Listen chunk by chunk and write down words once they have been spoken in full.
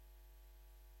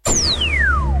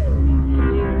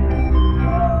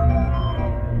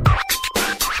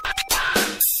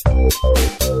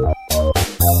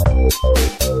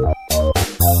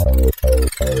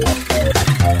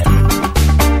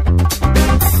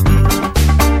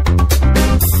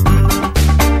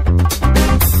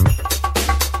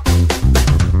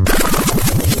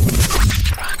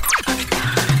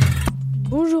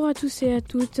à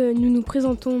toutes, nous nous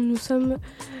présentons, nous sommes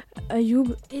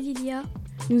Ayoub et Lilia.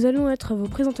 Nous allons être vos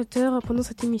présentateurs pendant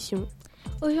cette émission.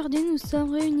 Aujourd'hui, nous sommes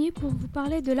réunis pour vous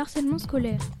parler de l'harcèlement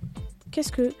scolaire.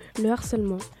 Qu'est-ce que le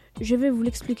harcèlement ? Je vais vous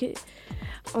l'expliquer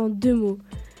en 2 mots.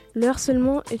 Le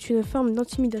harcèlement est une forme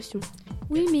d'intimidation.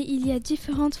 Oui, mais il y a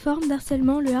différentes formes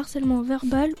d'harcèlement, le harcèlement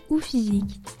verbal ou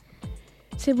physique.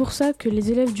 C'est pour ça que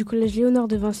les élèves du Collège Léonard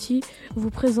de Vinci vous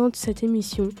présentent cette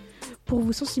émission, pour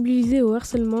vous sensibiliser au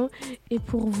harcèlement et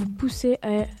pour vous pousser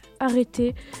à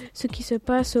arrêter ce qui se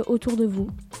passe autour de vous.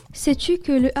 Sais-tu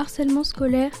que le harcèlement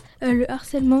scolaire, le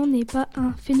harcèlement n'est pas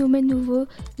un phénomène nouveau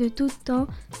de tout temps.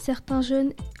 Certains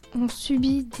jeunes ont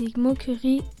subi des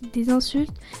moqueries, des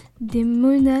insultes, des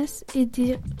menaces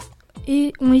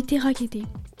et ont été rackettés.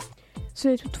 Ce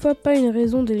n'est toutefois pas une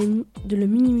raison de le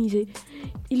minimiser.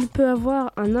 Il peut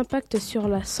avoir un impact sur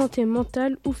la santé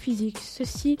mentale ou physique.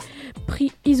 Ceux-ci,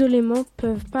 pris isolément,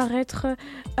 peuvent paraître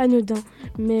anodins,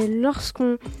 mais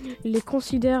lorsqu'on les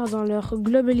considère dans leur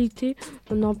globalité,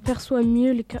 on en perçoit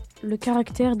mieux le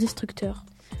caractère destructeur.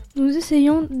 Nous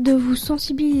essayons de vous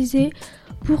sensibiliser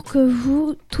pour que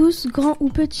vous, tous, grands ou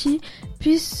petits,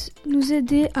 puissiez nous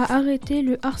aider à arrêter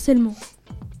le harcèlement.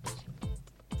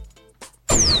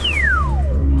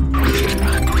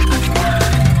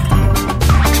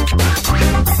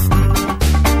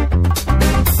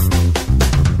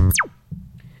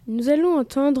 Nous allons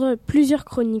entendre plusieurs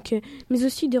chroniques, mais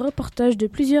aussi des reportages de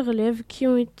plusieurs élèves qui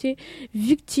ont été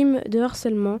victimes de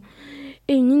harcèlement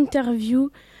et une interview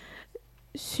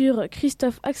sur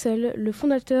Christophe Axel, le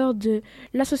fondateur de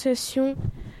l'association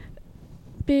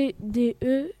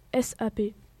PDE-SAP.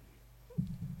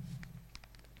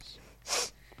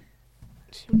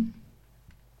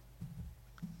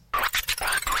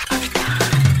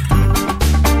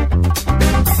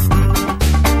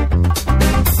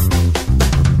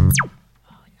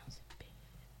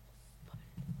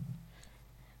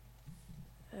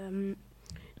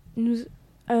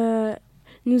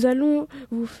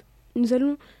 Nous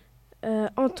allons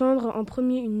entendre en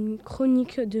premier une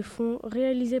chronique de fond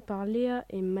réalisée par Léa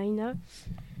et Maïna,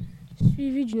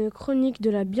 suivie d'une chronique de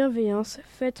la bienveillance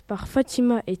faite par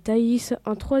Fatima et Thaïs.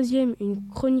 En troisième, une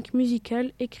chronique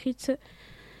musicale écrite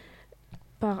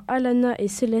par Alana et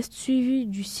Céleste, suivie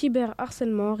du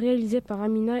cyberharcèlement réalisé par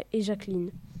Amina et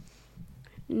Jacqueline.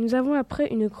 Nous avons après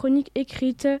une chronique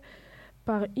écrite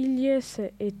par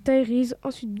Ilyes et Thaïriz,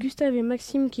 ensuite Gustave et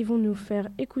Maxime qui vont nous faire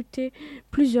écouter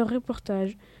plusieurs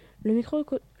reportages. Le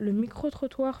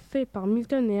micro-trottoir fait par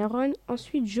Milton et Aaron,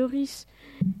 ensuite Joris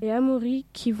et Amaury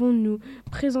qui vont nous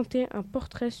présenter un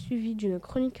portrait suivi d'une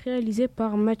chronique réalisée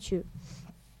par Mathieu.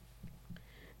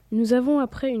 Nous avons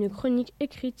après une chronique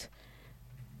écrite.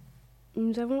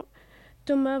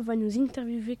 Thomas va nous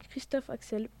interviewer Christophe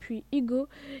Axel, puis Hugo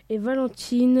et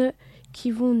Valentine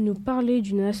qui vont nous parler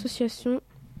d'une association,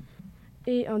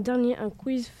 et un dernier, un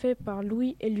quiz fait par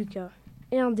Louis et Lucas,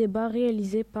 et un débat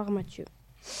réalisé par Mathieu.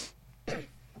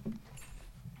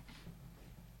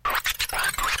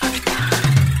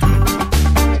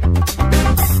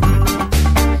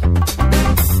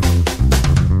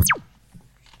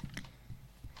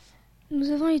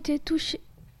 Nous avons été touchés.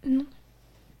 Non.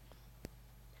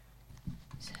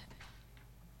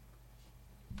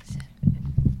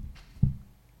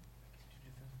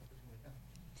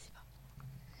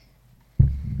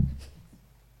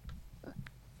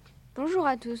 Bonjour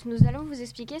à tous, nous allons vous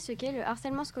expliquer ce qu'est le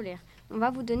harcèlement scolaire. On va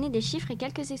vous donner des chiffres et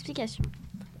quelques explications.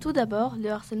 Tout d'abord,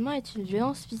 le harcèlement est une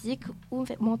violence physique ou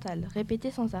mentale, répétée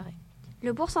sans arrêt.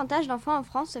 Le pourcentage d'enfants en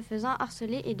France se faisant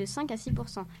harceler est de 5 à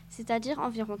 6%, c'est-à-dire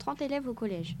environ 30 élèves au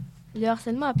collège. Le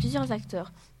harcèlement a plusieurs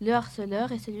acteurs. Le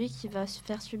harceleur est celui qui va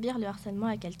faire subir le harcèlement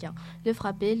à quelqu'un, le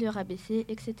frapper, le rabaisser,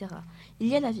 etc. Il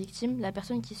y a la victime, la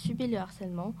personne qui subit le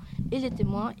harcèlement, et les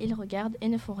témoins, ils regardent et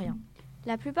ne font rien.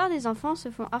 La plupart des enfants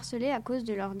se font harceler à cause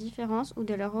de leur différence ou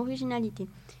de leur originalité,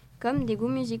 comme des goûts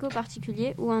musicaux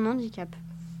particuliers ou un handicap.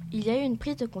 Il y a eu une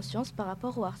prise de conscience par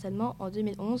rapport au harcèlement en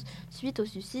 2011 suite au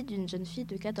suicide d'une jeune fille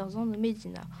de 14 ans nommée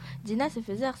Dina. Dina se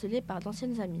faisait harceler par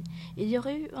d'anciennes amies. Il y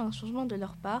aurait eu un changement de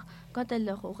leur part quand elle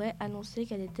leur aurait annoncé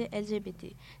qu'elle était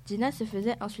LGBT. Dina se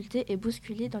faisait insulter et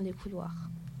bousculer dans les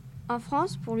couloirs. En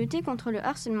France, pour lutter contre le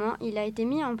harcèlement, il a été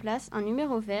mis en place un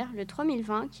numéro vert, le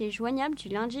 3020, qui est joignable du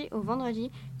lundi au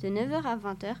vendredi de 9h à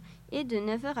 20h et de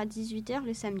 9h à 18h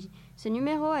le samedi. Ce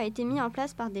numéro a été mis en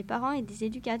place par des parents et des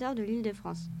éducateurs de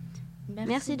l'Île-de-France.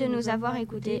 Merci de nous avoir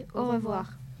écoutés. Au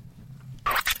revoir.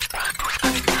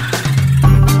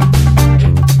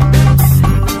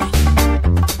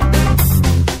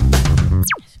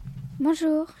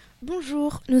 Bonjour.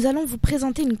 Bonjour, nous allons vous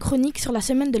présenter une chronique sur la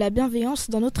semaine de la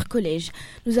bienveillance dans notre collège.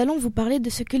 Nous allons vous parler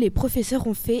de ce que les professeurs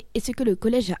ont fait et ce que le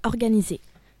collège a organisé.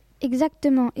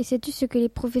 Exactement, et sais-tu ce que les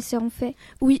professeurs ont fait ?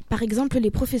 Oui, par exemple, les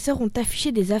professeurs ont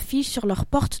affiché des affiches sur leurs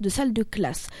portes de salle de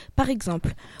classe. Par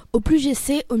exemple, au plus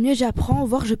j'essaie, au mieux j'apprends,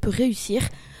 voire je peux réussir.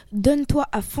 Donne-toi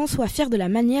à fond, sois fier de la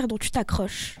manière dont tu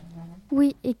t'accroches.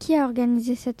 Oui, et qui a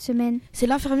organisé cette semaine ? C'est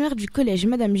l'infirmière du collège,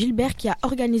 Madame Gilbert, qui a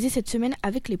organisé cette semaine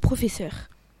avec les professeurs.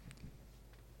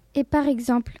 Et par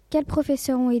exemple, quels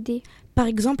professeurs ont aidé ? Par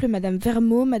exemple, Madame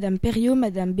Vermeau, Madame Perriot,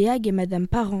 Madame Béag et Madame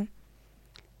Parent.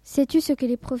 Sais-tu ce que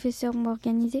les professeurs ont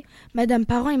organisé ? Madame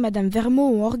Parent et Madame Vermeau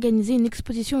ont organisé une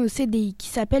exposition au CDI qui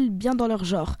s'appelle Bien dans leur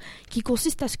genre, qui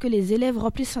consiste à ce que les élèves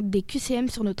remplissent des QCM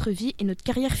sur notre vie et notre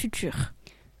carrière future.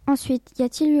 Ensuite, y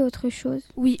a-t-il eu autre chose ?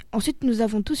 Oui, ensuite nous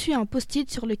avons tous eu un post-it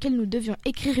sur lequel nous devions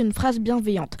écrire une phrase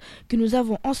bienveillante, que nous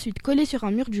avons ensuite collée sur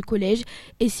un mur du collège,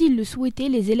 et s'ils le souhaitaient,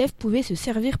 les élèves pouvaient se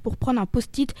servir pour prendre un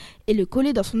post-it et le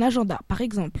coller dans son agenda, par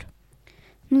exemple.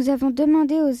 Nous avons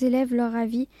demandé aux élèves leur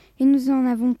avis et nous en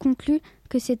avons conclu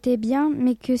que c'était bien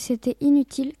mais que c'était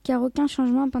inutile car aucun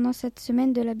changement pendant cette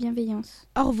semaine de la bienveillance.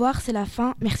 Au revoir, c'est la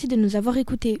fin. Merci de nous avoir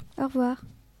écoutés. Au revoir.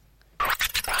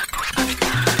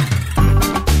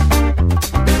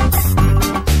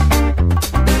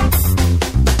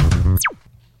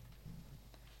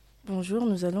 Bonjour,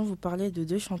 nous allons vous parler de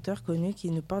 2 chanteurs connus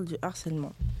qui nous parlent du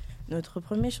harcèlement. Notre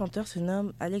premier chanteur se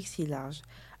nomme Alexis Large.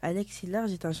 Alexis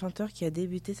Large est un chanteur qui a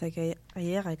débuté sa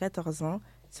carrière à 14 ans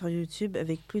sur YouTube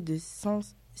avec plus de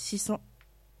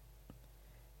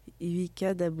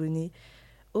 608K d'abonnés.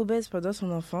 Obèse pendant son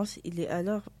enfance, il est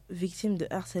alors victime de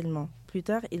harcèlement. Plus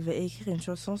tard, il va écrire une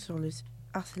chanson sur le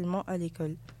harcèlement à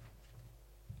l'école.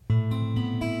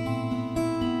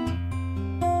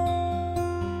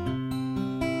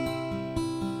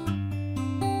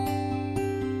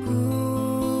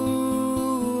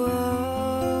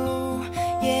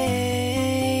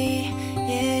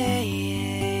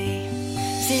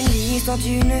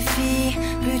 D'une fille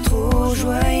plus trop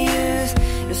joyeuse,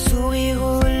 le sourire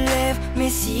aux lèvres mais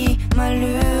si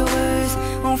malheureuse,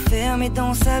 enfermée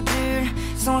dans sa bulle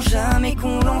sans jamais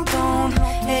qu'on l'entende.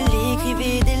 Elle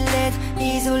écrivait des lettres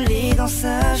isolée dans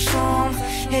sa chambre.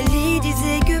 Elle y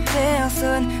disait que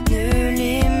personne ne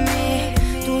l'aimait,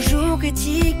 toujours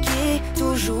critiquée,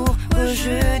 toujours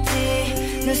rejetée.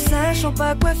 Ne sachant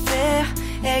pas quoi faire,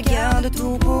 elle garde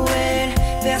tout pour elle,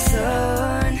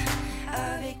 personne.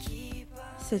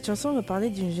 Cette chanson va parler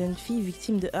d'une jeune fille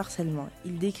victime de harcèlement.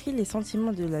 Il décrit les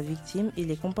sentiments de la victime et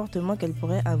les comportements qu'elle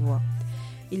pourrait avoir.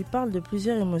 Il parle de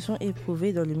plusieurs émotions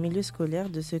éprouvées dans le milieu scolaire,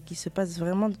 de ce qui se passe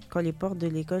vraiment quand les portes de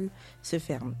l'école se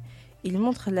ferment. Il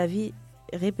montre la vie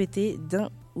répétée d'un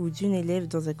ou d'une élève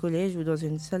dans un collège ou dans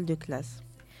une salle de classe.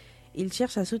 Il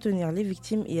cherche à soutenir les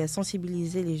victimes et à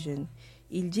sensibiliser les jeunes.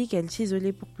 Il dit qu'elle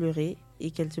s'isolait pour pleurer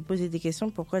et qu'elle se posait des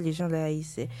questions pourquoi les gens la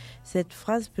haïssaient. Cette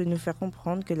phrase peut nous faire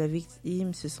comprendre que la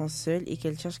victime se sent seule et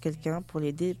qu'elle cherche quelqu'un pour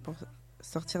l'aider pour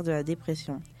sortir de la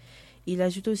dépression. Il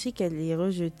ajoute aussi qu'elle est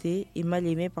rejetée et mal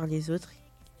aimée par les autres.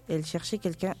 Elle cherchait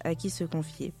quelqu'un à qui se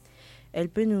confier. Elle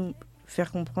peut nous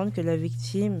faire comprendre que la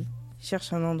victime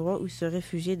cherche un endroit où se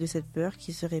réfugier de cette peur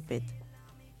qui se répète.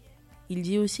 Il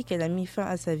dit aussi qu'elle a mis fin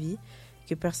à sa vie,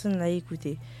 que personne ne l'a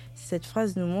écoutée. Cette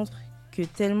phrase nous montre que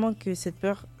tellement que cette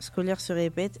peur scolaire se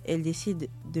répète, elle décide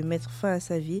de mettre fin à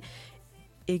sa vie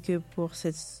et que pour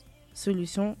cette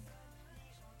solution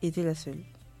était la seule.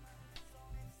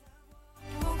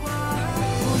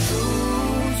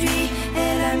 Aujourd'hui,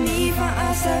 elle a mis fin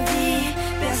à sa vie.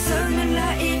 Personne ne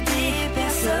l'a aidée,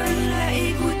 personne ne l'a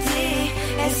écoutée.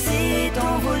 Elle s'est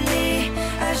envolée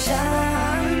à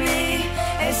jamais.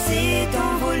 Elle s'est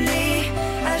envolée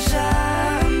à jamais.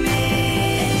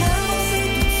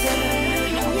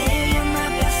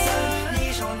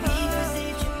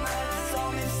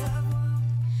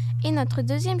 Et notre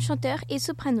deuxième chanteur est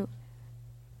soprano.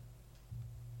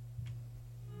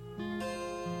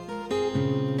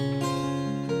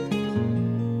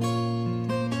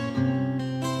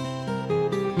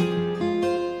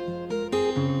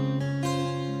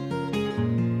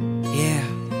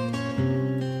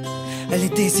 Elle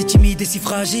était si timide et si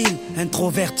fragile,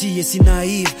 introvertie et si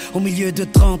naïve. Au milieu de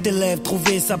 30 élèves,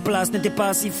 trouver sa place n'était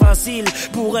pas si facile.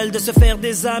 Pour elle de se faire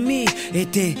des amis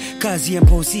était quasi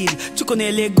impossible. Tu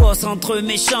connais les gosses entre eux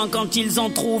méchants quand ils ont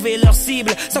trouvé leur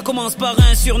cible. Ça commence par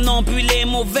un surnom, puis les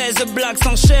mauvaises blagues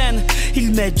s'enchaînent.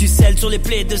 Ils mettent du sel sur les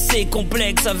plaies de ses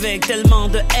complexes, avec tellement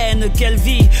de haine qu'elle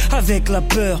vit avec la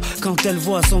peur quand elle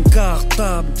voit son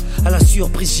cartable. À la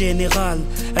surprise générale,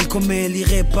 elle commet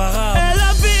l'irréparable. Elle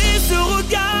avait ce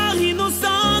regard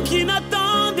innocent qui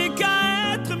n'attendait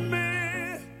qu'à être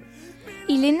aimé.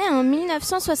 Il est né en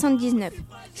 1979.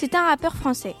 C'est un rappeur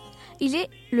français. Il est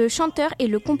le chanteur et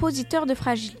le compositeur de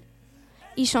Fragile.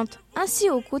 Il chante ainsi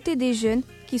aux côtés des jeunes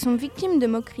qui sont victimes de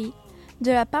moqueries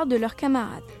de la part de leurs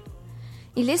camarades.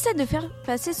 Il essaie de faire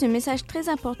passer ce message très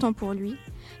important pour lui,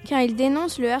 car il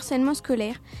dénonce le harcèlement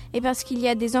scolaire et parce qu'il y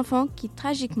a des enfants qui,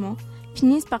 tragiquement,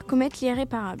 finissent par commettre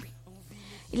l'irréparable.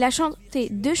 Il a chanté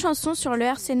 2 chansons sur le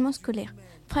harcèlement scolaire,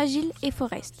 Fragile et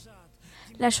Forest.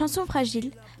 La chanson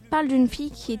Fragile parle d'une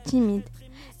fille qui est timide.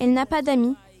 Elle n'a pas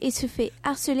d'amis et se fait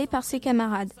harceler par ses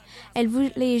camarades. Elle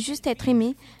voulait juste être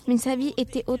aimée, mais sa vie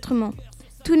était autrement.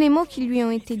 Tous les mots qui lui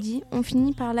ont été dits ont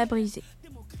fini par la briser.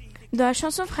 Dans la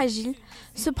chanson Fragile,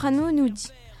 Soprano nous dit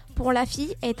 « Pour la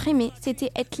fille, être aimée,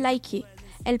 c'était être likée.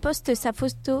 Elle poste sa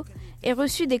photo et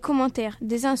reçut des commentaires,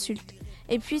 des insultes.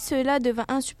 Et puis cela devint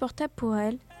insupportable pour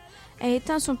elle. Elle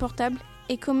éteint son portable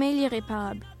et commet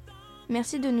l'irréparable. »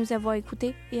 Merci de nous avoir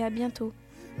écoutés et à bientôt.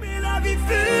 Mais la vie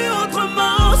fut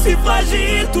autrement, si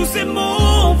fragile, tous ces mots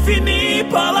ont fini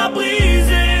par la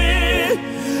briser.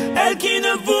 Elle qui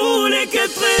ne voulait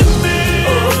qu'être aimée.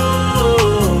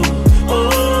 Oh, oh,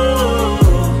 oh,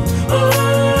 oh.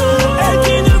 Elle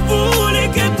qui ne voulait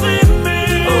qu'être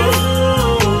aimée. Oh,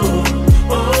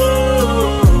 oh,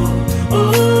 oh,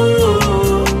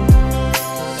 oh.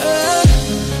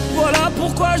 Voilà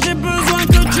pourquoi j'ai besoin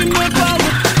que tu me parles.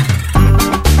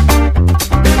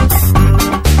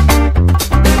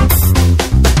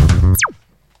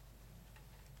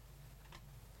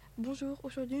 Bonjour,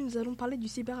 aujourd'hui nous allons parler du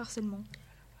cyberharcèlement.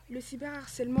 Le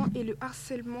cyberharcèlement est le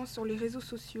harcèlement sur les réseaux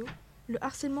sociaux. Le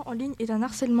harcèlement en ligne est un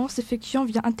harcèlement s'effectuant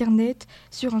via Internet,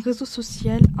 sur un réseau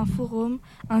social, un forum,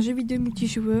 un jeu vidéo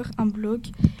multijoueur, un blog.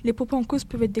 Les propos en cause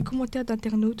peuvent être des commentaires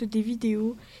d'internautes, des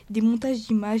vidéos, des montages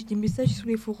d'images, des messages sur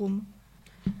les forums.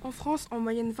 En France, en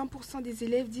moyenne, 20% des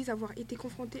élèves disent avoir été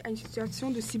confrontés à une situation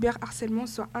de cyberharcèlement,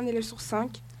 soit 1 élève sur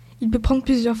 5. Il peut prendre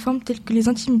plusieurs formes telles que les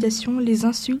intimidations, les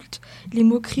insultes, les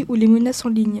moqueries ou les menaces en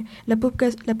ligne, la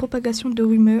propagation de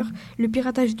rumeurs, le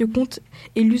piratage de comptes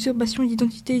et l'usurpation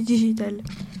d'identité digitale.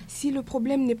 Si le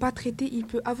problème n'est pas traité, il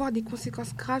peut avoir des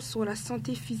conséquences graves sur la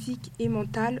santé physique et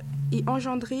mentale et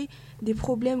engendrer des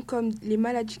problèmes comme les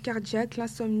maladies cardiaques,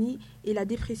 l'insomnie et la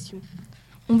dépression.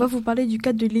 On va vous parler du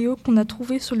cas de Léo qu'on a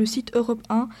trouvé sur le site Europe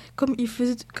 1. Comme il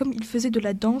faisait de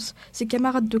la danse, ses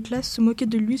camarades de classe se moquaient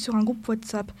de lui sur un groupe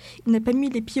WhatsApp. Il n'a pas mis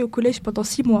les pieds au collège pendant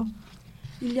 6 mois.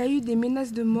 Il y a eu des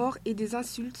menaces de mort et des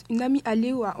insultes. Une amie à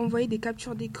Léo a envoyé des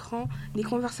captures d'écran, des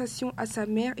conversations à sa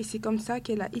mère et c'est comme ça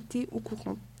qu'elle a été au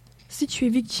courant. Si tu es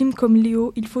victime comme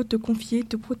Léo, il faut te confier,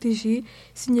 te protéger,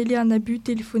 signaler un abus,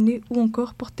 téléphoner ou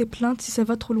encore porter plainte si ça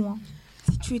va trop loin.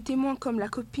 Si tu es témoin comme la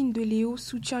copine de Léo,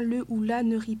 soutiens-le ou la,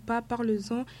 ne ris pas,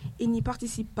 parle-en et n'y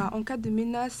participe pas. En cas de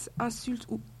menaces, insultes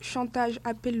ou chantage,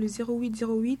 appelle le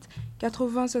 0808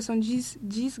 80 70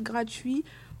 10 gratuit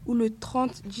ou le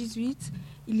 30 18.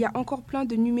 Il y a encore plein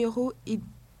de numéros et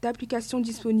d'applications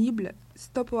disponibles.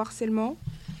 Stop au harcèlement.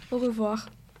 Au revoir.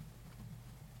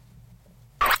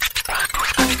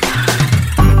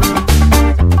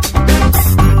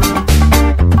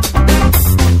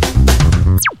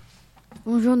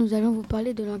 Bonjour, nous allons vous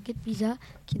parler de l'enquête PISA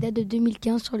qui date de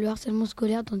 2015 sur le harcèlement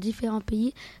scolaire dans différents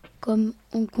pays comme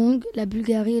Hong Kong, la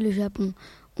Bulgarie et le Japon.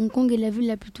 Hong Kong est la ville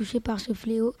la plus touchée par ce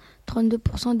fléau.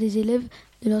 32% des élèves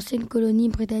de l'ancienne colonie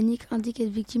britannique indiquent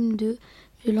être victimes de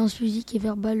violences physiques et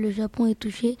verbales. Le Japon est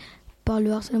touché par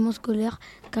le harcèlement scolaire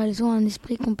car ils ont un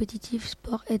esprit compétitif,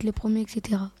 sport, être le premier,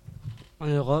 etc. En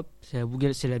Europe,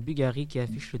 c'est la Bulgarie qui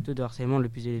affiche le taux de harcèlement le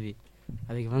plus élevé,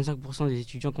 avec 25% des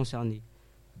étudiants concernés.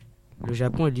 Le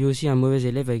Japon est lui aussi un mauvais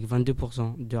élève avec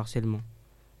 22% de harcèlement.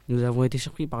 Nous avons été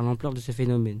surpris par l'ampleur de ce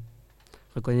phénomène,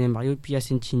 reconnaît Mario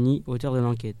Piacentini, auteur de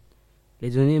l'enquête. Les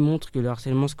données montrent que le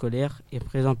harcèlement scolaire est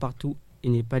présent partout et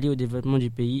n'est pas lié au développement du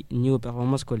pays ni aux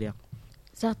performances scolaires.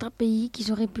 Certains pays qui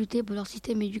sont réputés pour leur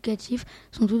système éducatif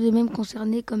sont tout de même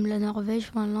concernés comme la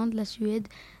Norvège, Finlande, la Suède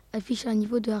affichent un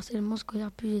niveau de harcèlement scolaire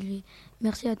plus élevé.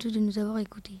 Merci à tous de nous avoir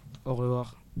écoutés. Au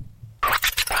revoir.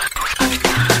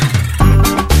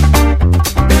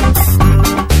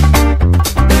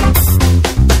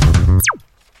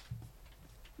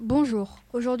 Bonjour,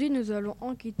 aujourd'hui nous allons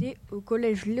enquêter au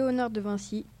Collège Léonard de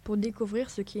Vinci pour découvrir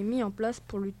ce qui est mis en place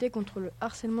pour lutter contre le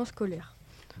harcèlement scolaire.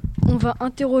 On va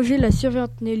interroger la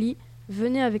surveillante Nelly,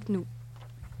 venez avec nous.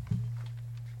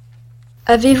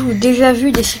 Avez-vous déjà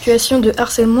vu des situations de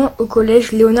harcèlement au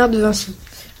Collège Léonard de Vinci ?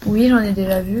 Oui, j'en ai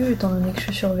déjà vu, étant donné que je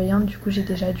suis surveillante, du coup j'ai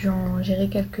déjà dû en gérer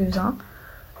quelques-uns.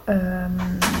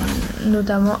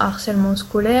 Notamment harcèlement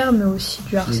scolaire, mais aussi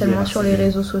du harcèlement sur les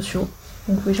réseaux sociaux.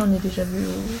 Donc oui, j'en ai déjà vu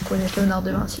au Collège Léonard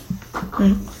de Vinci.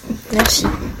 Merci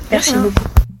beaucoup.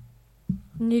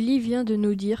 Nelly vient de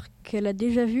nous dire qu'elle a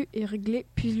déjà vu et réglé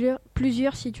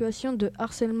plusieurs situations de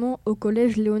harcèlement au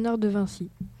Collège Léonard de Vinci.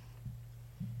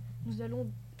 Nous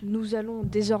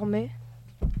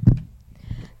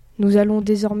allons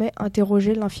désormais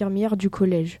interroger l'infirmière du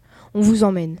collège. On vous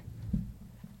emmène.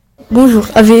 Bonjour,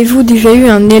 avez-vous déjà eu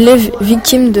un élève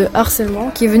victime de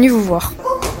harcèlement qui est venu vous voir?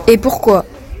 Et pourquoi?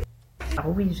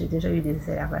 Alors oui, j'ai déjà eu des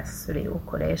élèves harcelés au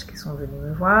collège qui sont venus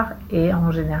me voir et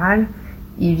en général,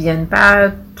 ils viennent pas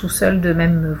tout seuls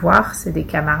d'eux-mêmes me voir, c'est des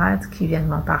camarades qui viennent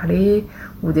m'en parler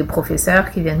ou des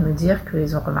professeurs qui viennent me dire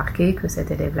qu'ils ont remarqué que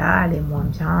cet élève-là allait moins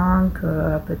bien,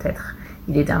 que peut-être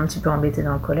il était un petit peu embêté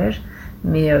dans le collège.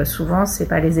 Mais souvent, c'est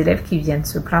pas les élèves qui viennent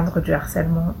se plaindre du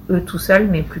harcèlement eux tout seuls,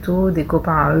 mais plutôt des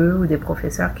copains à eux ou des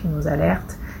professeurs qui nous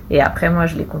alertent. Et après, moi,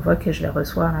 je les convoque et je les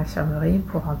reçois à l'infirmerie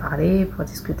pour en parler, pour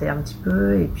discuter un petit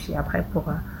peu, et puis après pour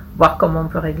voir comment on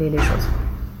peut régler les choses.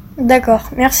 D'accord,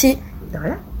 merci. De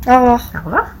rien. Au revoir. Au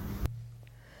revoir.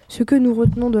 Ce que nous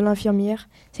retenons de l'infirmière,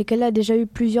 c'est qu'elle a déjà eu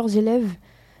plusieurs élèves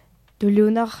de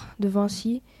Léonard de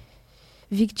Vinci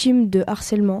victimes de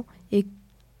harcèlement et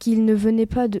qu'ils ne venaient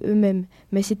pas de eux-mêmes,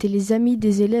 mais c'étaient les amis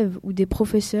des élèves ou des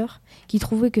professeurs qui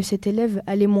trouvaient que cet élève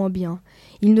allait moins bien.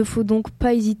 Il ne faut donc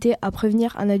pas hésiter à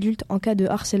prévenir un adulte en cas de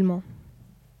harcèlement.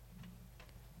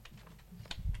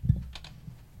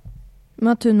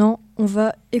 Maintenant, on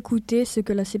va écouter ce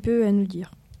que la CPE a à nous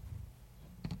dire.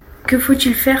 Que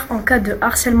faut-il faire en cas de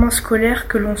harcèlement scolaire,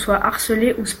 que l'on soit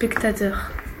harcelé ou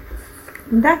spectateur ?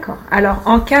 D'accord. Alors,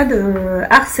 en cas de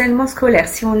harcèlement scolaire,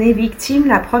 si on est victime,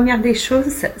 la première des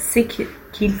choses, c'est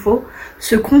qu'il faut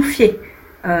se confier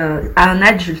à un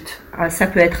adulte. Ça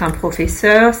peut être un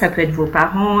professeur, ça peut être vos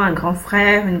parents, un grand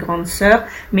frère, une grande sœur,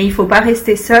 mais il ne faut pas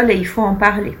rester seul et il faut en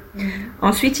parler.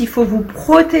 Ensuite, il faut vous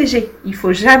protéger. Il ne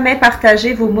faut jamais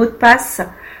partager vos mots de passe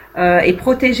et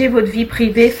protéger votre vie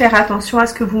privée, faire attention à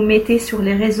ce que vous mettez sur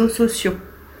les réseaux sociaux.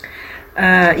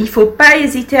 Il ne faut pas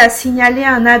hésiter à signaler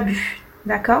un abus.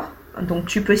 D'accord ? Donc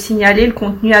tu peux signaler le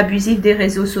contenu abusif des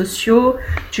réseaux sociaux,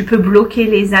 tu peux bloquer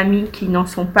les amis qui n'en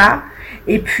sont pas.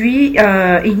 Et puis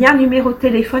il y a un numéro de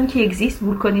téléphone qui existe,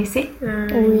 vous le connaissez ? Oui.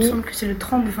 Il me semble que c'est le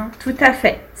 30-20. Tout à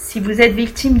fait. Si vous êtes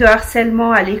victime de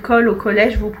harcèlement à l'école, au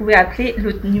collège, vous pouvez appeler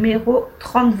le numéro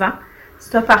 30-20,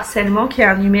 Stop Harcèlement, qui est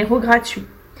un numéro gratuit.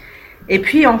 Et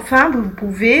puis enfin, vous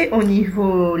pouvez, au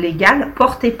niveau légal,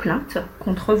 porter plainte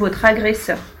contre votre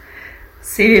agresseur.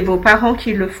 C'est vos parents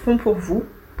qui le feront pour vous,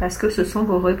 parce que ce sont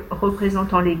vos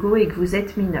représentants légaux et que vous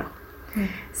êtes mineur.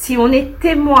 Si on est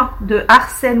témoin de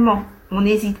harcèlement, on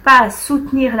n'hésite pas à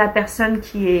soutenir la personne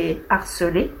qui est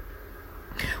harcelée.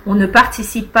 On ne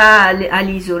participe pas à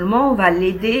l'isolement, on va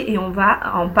l'aider et on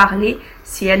va en parler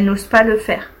si elle n'ose pas le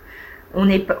faire. On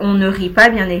ne rit pas,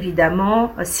 bien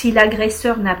évidemment. Si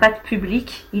l'agresseur n'a pas de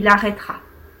public, il arrêtera.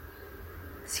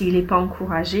 S'il n'est pas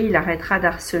encouragé, il arrêtera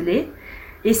d'harceler.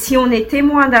 Et si on est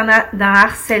témoin d'un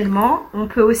harcèlement, on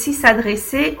peut aussi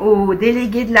s'adresser au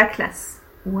délégué de la classe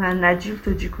ou à un adulte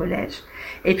du collège.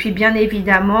 Et puis bien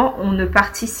évidemment, on ne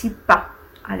participe pas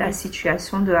à la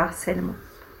situation de harcèlement.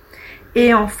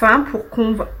 Et enfin,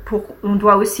 on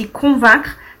doit aussi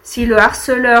convaincre, si le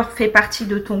harceleur fait partie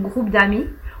de ton groupe d'amis,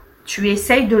 tu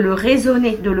essayes de le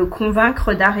raisonner, de le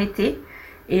convaincre d'arrêter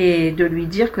et de lui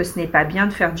dire que ce n'est pas bien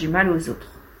de faire du mal aux autres.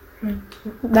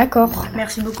 D'accord.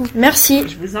 Merci beaucoup. Merci.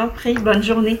 Je vous en prie, bonne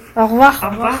journée. Au revoir.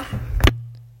 Au revoir.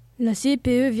 La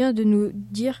CPE vient de nous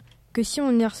dire que si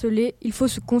on est harcelé, il faut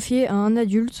se confier à un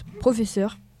adulte,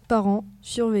 professeur, parent,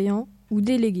 surveillant ou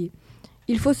délégué.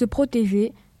 Il faut se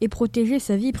protéger et protéger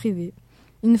sa vie privée.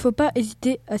 Il ne faut pas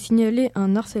hésiter à signaler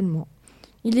un harcèlement.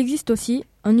 Il existe aussi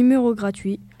un numéro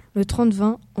gratuit, le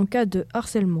 30-20, en cas de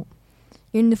harcèlement.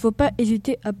 Il ne faut pas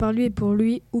hésiter à parler pour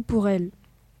lui ou pour elle.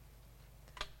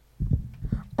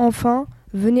 Enfin,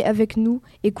 venez avec nous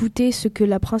écouter ce que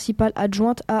la principale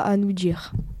adjointe a à nous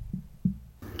dire.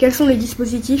 Quels sont les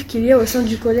dispositifs qu'il y a au sein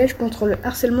du collège contre le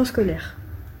harcèlement scolaire ?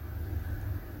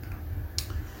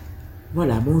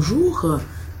 Voilà, bonjour.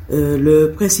 Le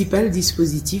principal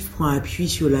dispositif prend appui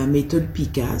sur la méthode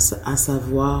Picasse, à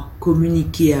savoir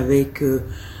communiquer avec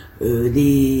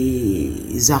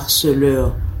les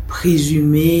harceleurs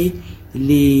présumés,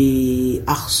 les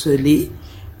harcelés,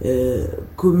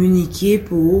 communiquer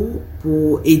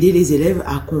pour aider les élèves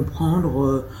à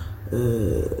comprendre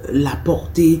la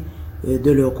portée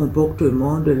de leur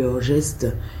comportement, de leurs gestes.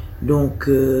 Donc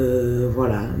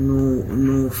voilà,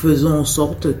 nous faisons en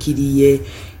sorte qu'il y ait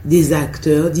des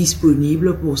acteurs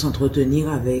disponibles pour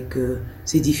s'entretenir avec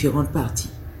ces différentes parties.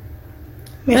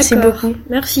 Merci beaucoup.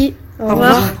 Merci. Au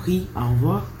revoir. Au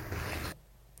revoir.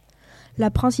 La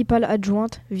principale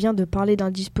adjointe vient de parler d'un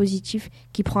dispositif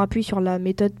qui prend appui sur la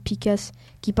méthode PICAS,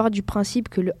 qui part du principe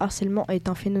que le harcèlement est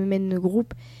un phénomène de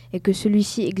groupe et que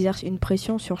celui-ci exerce une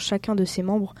pression sur chacun de ses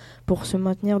membres pour se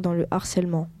maintenir dans le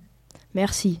harcèlement.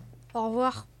 Merci. Au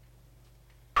revoir.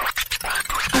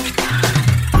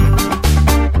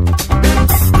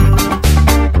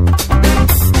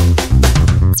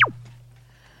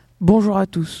 Bonjour à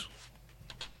tous.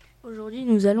 Aujourd'hui,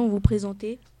 nous allons vous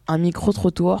présenter un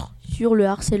micro-trottoir sur le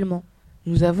harcèlement.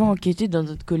 Nous avons enquêté dans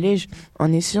notre collège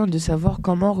en essayant de savoir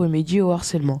comment remédier au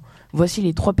harcèlement. Voici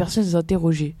les 3 personnes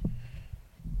interrogées.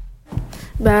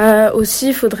 Aussi,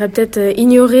 il faudrait peut-être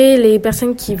ignorer les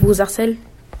personnes qui vous harcèlent.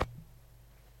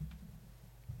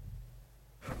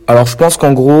 Alors je pense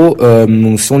qu'en gros,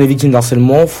 si on est victime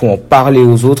d'harcèlement, faut en parler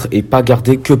aux autres et pas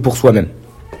garder que pour soi-même.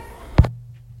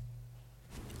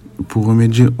 Pour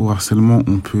remédier au harcèlement,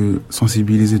 on peut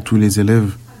sensibiliser tous les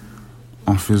élèves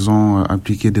en faisant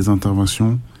appliquer des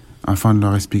interventions afin de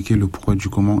leur expliquer le pourquoi du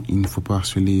comment il ne faut pas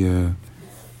harceler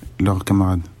leurs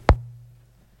camarades.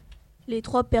 Les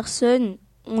 3 personnes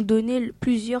ont donné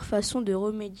plusieurs façons de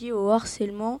remédier au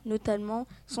harcèlement, notamment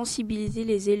sensibiliser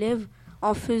les élèves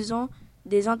en faisant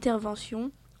des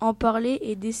interventions, en parler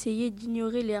et d'essayer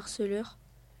d'ignorer les harceleurs.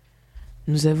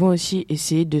 Nous avons aussi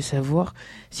essayé de savoir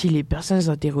si les personnes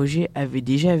interrogées avaient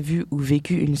déjà vu ou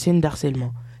vécu une scène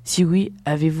d'harcèlement. Si oui,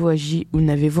 avez-vous agi ou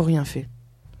n'avez-vous rien fait ?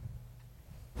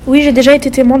 Oui, j'ai déjà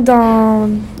été témoin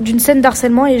d'une scène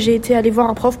d'harcèlement et j'ai été allé voir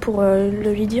un prof pour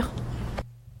le lui dire.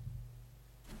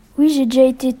 Oui, j'ai déjà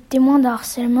été témoin d'un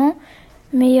harcèlement,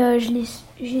 mais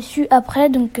j'ai su après,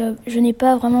 donc je n'ai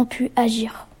pas vraiment pu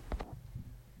agir.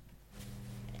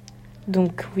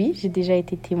 Donc oui, j'ai déjà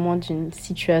été témoin d'une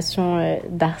situation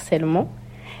d'harcèlement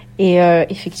et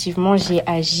effectivement j'ai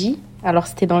agi. Alors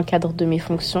c'était dans le cadre de mes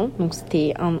fonctions, donc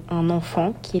c'était un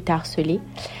enfant qui était harcelé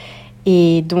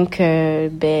et donc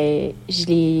je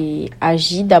l'ai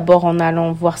agi d'abord en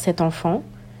allant voir cet enfant,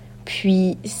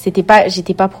 puis j'étais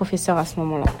pas professeure à ce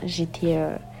moment-là, j'étais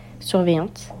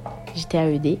surveillante, j'étais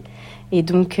AED et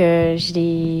donc je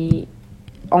l'ai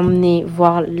emmené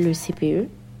voir le CPE.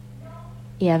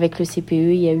 Et avec le CPE,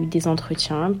 il y a eu des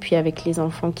entretiens, puis avec les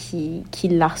enfants qui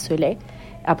l'harcelaient.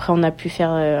 Après, on a pu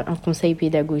faire un conseil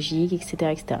pédagogique,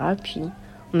 etc., etc. Puis,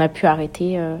 on a pu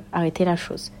arrêter la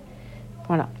chose.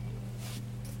 Voilà.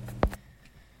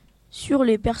 Sur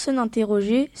les personnes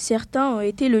interrogées, certains ont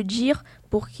été le dire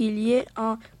pour qu'il y ait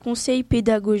un conseil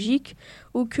pédagogique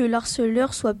ou que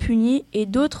l'harceleur soit puni, et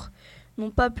d'autres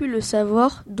n'ont pas pu le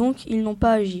savoir, donc ils n'ont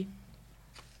pas agi.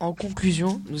 En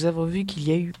conclusion, nous avons vu qu'il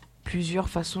y a eu plusieurs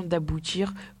façons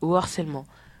d'aboutir au harcèlement,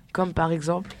 comme par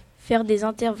exemple faire des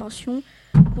interventions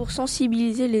pour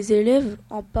sensibiliser les élèves,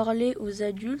 en parler aux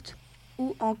adultes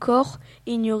ou encore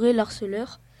ignorer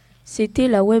l'harceleur. C'était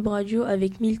la web radio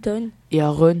avec Milton et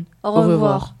Aaron. Au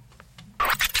revoir.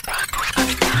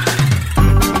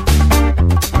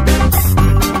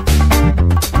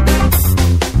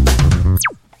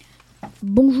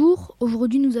 Bonjour,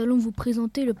 aujourd'hui nous allons vous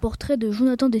présenter le portrait de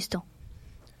Jonathan Destin.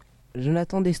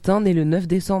 Jonathan Destin, né le 9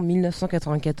 décembre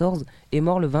 1994, est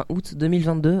mort le 20 août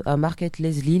 2022 à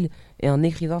Marquette-lès-Lille, est un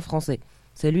écrivain français.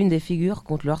 C'est l'une des figures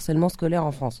contre le harcèlement scolaire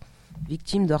en France.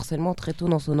 Victime de harcèlement très tôt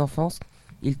dans son enfance,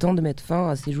 il tente de mettre fin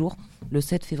à ses jours le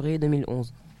 7 février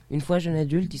 2011. Une fois jeune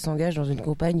adulte, il s'engage dans une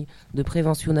campagne de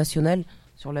prévention nationale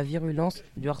sur la virulence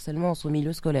du harcèlement en son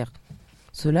milieu scolaire.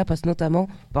 Cela passe notamment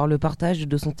par le partage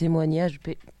de son témoignage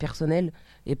personnel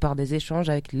et par des échanges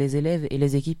avec les élèves et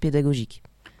les équipes pédagogiques.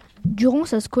 Durant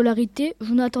sa scolarité,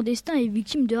 Jonathan Destin est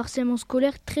victime de harcèlement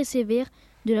scolaire très sévère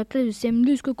de la classe de CM2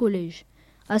 jusqu'au collège.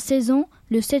 À 16 ans,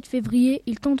 le 7 février,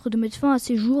 il tente de mettre fin à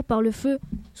ses jours par le feu.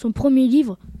 Son premier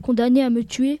livre, Condamné à me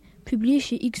tuer, publié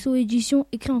chez XO Éditions,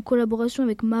 écrit en collaboration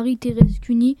avec Marie-Thérèse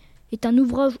Cuny, est un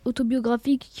ouvrage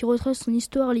autobiographique qui retrace son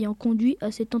histoire l'ayant conduit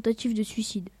à cette tentative de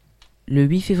suicide. Le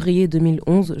 8 février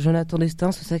 2011, Jonathan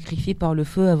Destin se sacrifie par le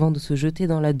feu avant de se jeter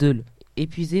dans la Deule,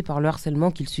 épuisé par le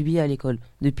harcèlement qu'il subit à l'école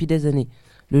depuis des années.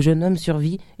 Le jeune homme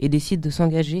survit et décide de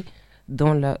s'engager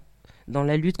dans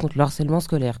la lutte contre le harcèlement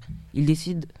scolaire.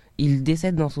 Il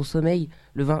décède dans son sommeil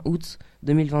le 20 août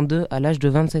 2022 à l'âge de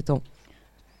 27 ans.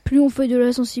 Plus on fait de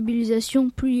la sensibilisation,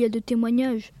 plus il y a de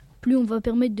témoignages, plus on va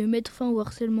permettre de mettre fin au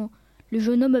harcèlement. Le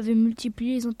jeune homme avait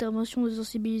multiplié les interventions de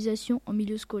sensibilisation en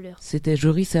milieu scolaire. C'était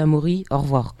Joris et Amaury, au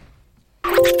revoir.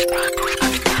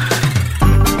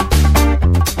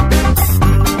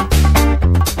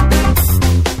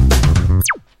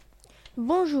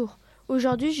 Bonjour,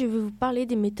 aujourd'hui je vais vous parler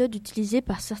des méthodes utilisées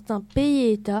par certains pays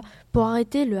et États pour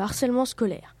arrêter le harcèlement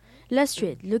scolaire. La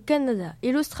Suède, le Canada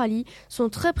et l'Australie sont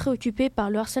très préoccupés par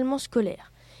le harcèlement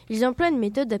scolaire. Ils emploient une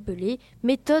méthode appelée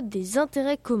méthode des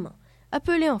intérêts communs,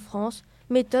 appelée en France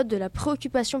méthode de la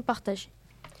préoccupation partagée.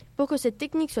 Pour que cette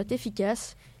technique soit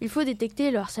efficace, il faut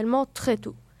détecter le harcèlement très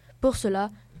tôt. Pour cela,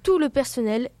 tout le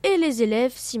personnel et les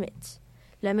élèves s'y mettent.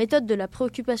 La méthode de la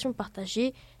préoccupation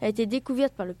partagée a été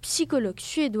découverte par le psychologue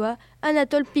suédois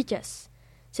Anatole Pikas.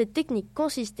 Cette technique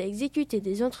consiste à exécuter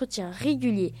des entretiens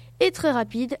réguliers et très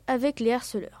rapides avec les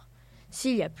harceleurs.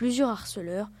 S'il y a plusieurs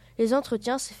harceleurs, les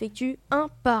entretiens s'effectuent un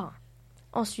par un.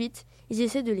 Ensuite, ils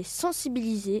essaient de les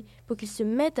sensibiliser pour qu'ils se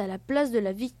mettent à la place de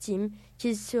la victime,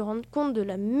 qu'ils se rendent compte de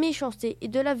la méchanceté et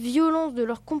de la violence de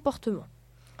leur comportement.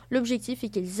 L'objectif est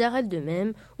qu'ils arrêtent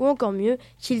d'eux-mêmes, ou encore mieux,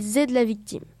 qu'ils aident la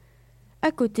victime.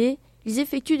 À côté, ils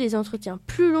effectuent des entretiens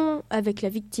plus longs avec la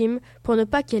victime pour ne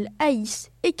pas qu'elle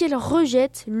haïsse et qu'elle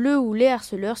rejette le ou les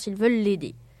harceleurs s'ils veulent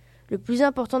l'aider. Le plus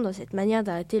important dans cette manière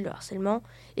d'arrêter le harcèlement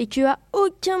est qu'à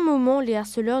aucun moment les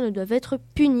harceleurs ne doivent être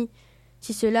punis.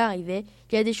 Si cela arrivait,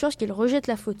 il y a des chances qu'ils rejettent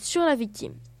la faute sur la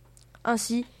victime.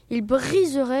 Ainsi, ils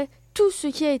briseraient tout ce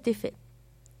qui a été fait.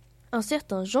 Un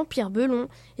certain Jean-Pierre Belon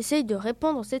essaye de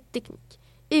répandre cette technique.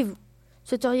 Et vous,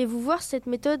 souhaiteriez-vous voir cette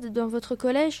méthode dans votre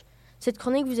collège ? Cette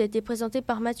chronique vous a été présentée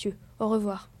par Mathieu. Au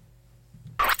revoir.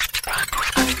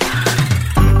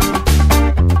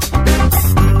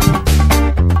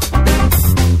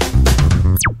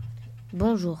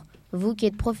 Bonjour. Vous qui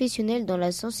êtes professionnel dans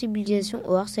la sensibilisation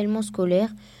au harcèlement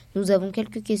scolaire, nous avons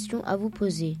quelques questions à vous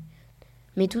poser.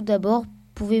 Mais tout d'abord,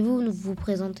 pouvez-vous vous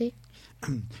présenter ?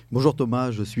 Bonjour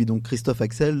Thomas, je suis donc Christophe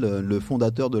Axel, le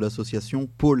fondateur de l'association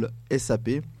Pôle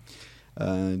SAP,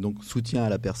 donc soutien à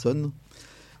la personne.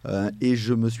 Et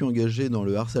je me suis engagé dans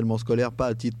le harcèlement scolaire, pas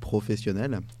à titre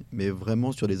professionnel, mais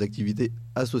vraiment sur des activités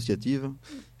associatives,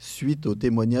 suite au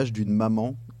témoignage d'une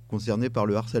maman concernée par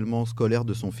le harcèlement scolaire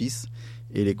de son fils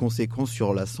et les conséquences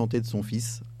sur la santé de son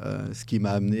fils, ce qui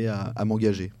m'a amené à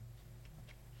m'engager.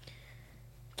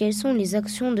 Quelles sont les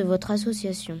actions de votre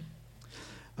association ?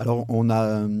 Alors,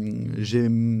 j'ai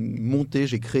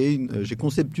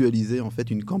conceptualisé en fait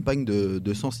une campagne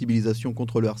de sensibilisation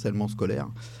contre le harcèlement scolaire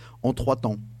en 3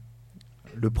 temps.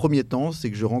 Le premier temps, c'est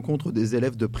que je rencontre des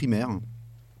élèves de primaire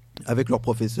avec leurs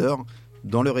professeurs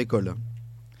dans leur école.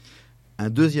 Un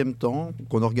deuxième temps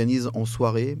qu'on organise en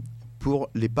soirée pour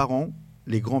les parents,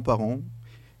 les grands-parents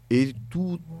et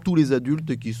tous les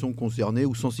adultes qui sont concernés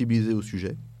ou sensibilisés au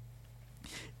sujet.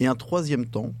 Et un troisième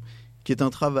temps qui est un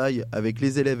travail avec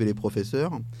les élèves et les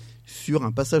professeurs sur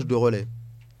un passage de relais.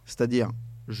 C'est-à-dire,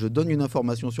 je donne une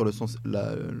information sur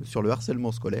le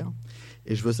harcèlement scolaire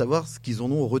et je veux savoir ce qu'ils en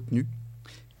ont retenu.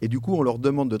 Et du coup, on leur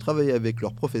demande de travailler avec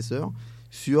leurs professeurs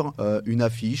sur une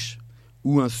affiche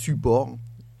ou un support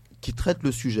qui traite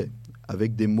le sujet,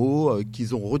 avec des mots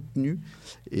qu'ils ont retenus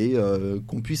et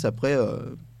qu'on puisse après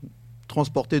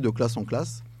transporter de classe en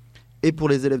classe. Et pour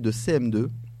les élèves de CM2,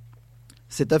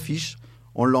 cette affiche,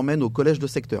 on l'emmène au collège de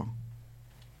secteur.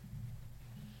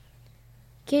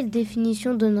 Quelle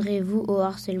définition donnerez-vous au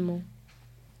harcèlement ?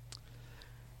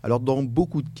 Alors dans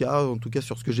beaucoup de cas, en tout cas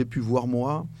sur ce que j'ai pu voir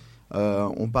moi,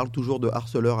 on parle toujours de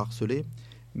harceleur, harcelé,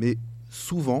 mais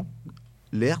souvent,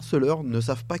 les harceleurs ne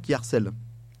savent pas qui harcèle.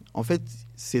 En fait,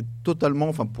 c'est totalement,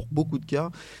 enfin pour beaucoup de cas,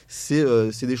 c'est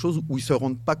des choses où ils ne se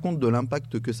rendent pas compte de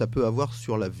l'impact que ça peut avoir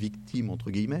sur la victime,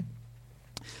 entre guillemets.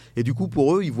 Et du coup,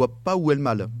 pour eux, ils ne voient pas où est le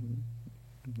mal.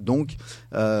 Donc,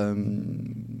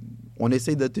 on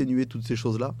essaye d'atténuer toutes ces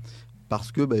choses-là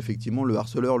parce que, effectivement, le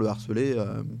harceleur, le harcelé,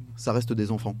 ça reste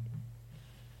des enfants.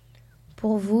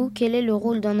 Pour vous, quel est le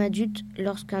rôle d'un adulte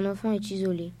lorsqu'un enfant est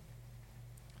isolé ?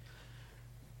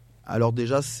 Alors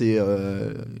déjà, c'est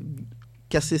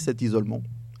casser cet isolement,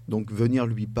 donc venir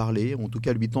lui parler, en tout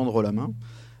cas lui tendre la main,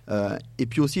 et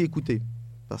puis aussi écouter,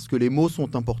 parce que les mots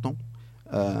sont importants.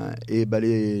 Et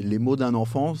les mots d'un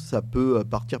enfant, ça peut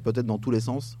partir peut-être dans tous les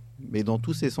sens, mais dans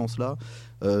tous ces sens-là,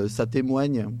 ça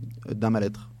témoigne d'un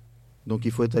mal-être. Donc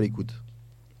il faut être à l'écoute.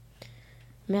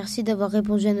 Merci d'avoir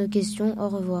répondu à nos questions. Au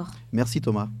revoir. Merci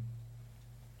Thomas.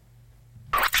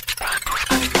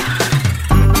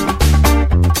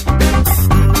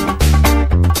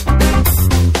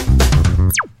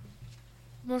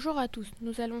 Bonjour à tous.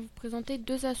 Nous allons vous présenter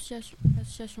 2 associations,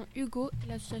 l'association Hugo et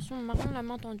l'association Marion la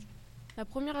main tendue. La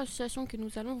première association que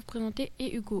nous allons vous présenter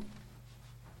est Hugo.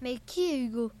 Mais qui est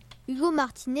Hugo ? Hugo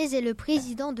Martinez est le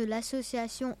président de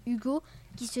l'association Hugo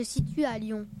qui se situe à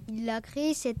Lyon. Il a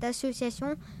créé cette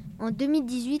association en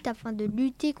 2018 afin de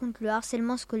lutter contre le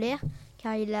harcèlement scolaire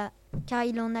car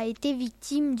il en a été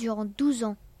victime durant 12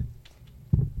 ans.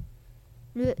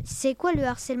 C'est quoi le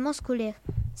harcèlement scolaire ?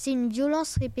 C'est une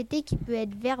violence répétée qui peut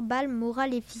être verbale,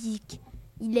 morale et physique.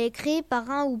 Il est créé par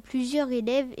un ou plusieurs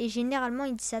élèves et généralement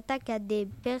il s'attaque à des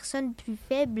personnes plus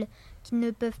faibles qui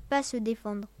ne peuvent pas se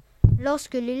défendre.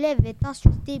 Lorsque l'élève est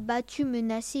insulté, battu,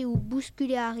 menacé ou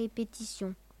bousculé à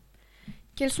répétition.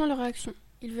 Quelles sont leurs réactions ?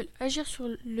 Ils veulent agir sur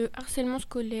le harcèlement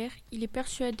scolaire. Il est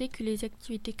persuadé que les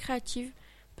activités créatives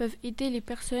peuvent aider les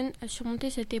personnes à surmonter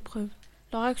cette épreuve.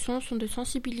 Leurs actions sont de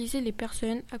sensibiliser les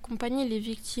personnes, accompagner les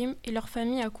victimes et leurs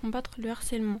familles à combattre le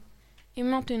harcèlement. Et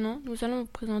maintenant, nous allons vous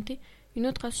présenter une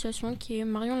autre association qui est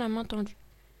Marion la main tendue.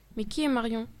 Mais qui est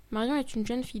Marion ? Marion est une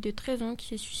jeune fille de 13 ans qui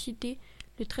s'est suicidée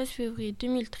le 13 février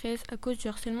 2013 à cause du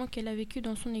harcèlement qu'elle a vécu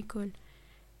dans son école.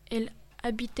 Elle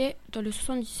habitait dans le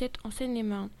 77 en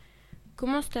Seine-et-Marne.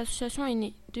 Comment cette association est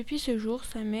née ? Depuis ce jour,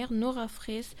 sa mère, Nora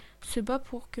Fraisse, se bat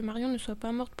pour que Marion ne soit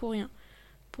pas morte pour rien,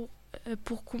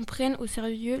 pour qu'on prenne au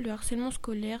sérieux le harcèlement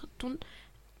scolaire.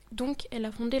 Donc, elle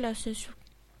a fondé l'association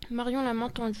Marion la main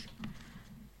tendue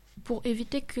pour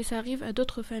éviter que ça arrive à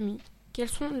d'autres familles. Quels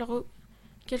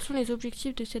sont les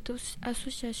objectifs de cette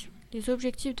association ? Les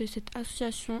objectifs de cette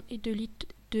association est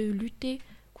de lutter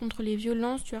contre les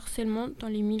violences du harcèlement dans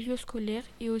les milieux scolaires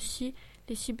et aussi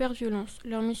les cyberviolences.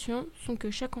 Leurs missions sont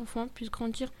que chaque enfant puisse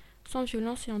grandir sans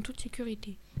violence et en toute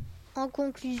sécurité. En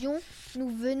conclusion, nous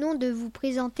venons de vous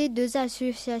présenter 2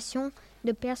 associations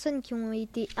de personnes qui ont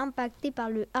été impactées par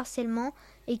le harcèlement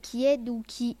et qui aident ou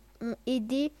qui ont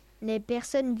aidé les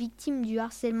personnes victimes du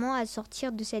harcèlement à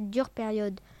sortir de cette dure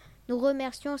période. Nous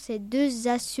remercions ces 2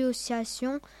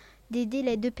 associations d'aider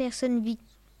les personnes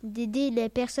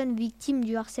victimes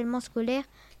du harcèlement scolaire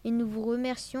et nous vous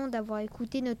remercions d'avoir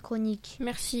écouté notre chronique.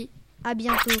 Merci. À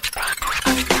bientôt.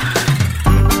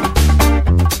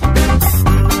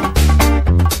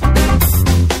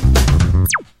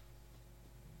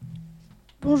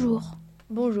 Bonjour.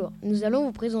 Bonjour, nous allons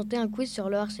vous présenter un quiz sur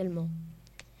le harcèlement.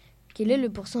 Quel est le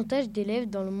pourcentage d'élèves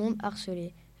dans le monde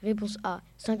harcelé ? Réponse A,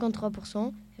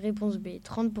 53%, réponse B,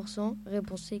 30%,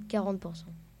 réponse C, 40%.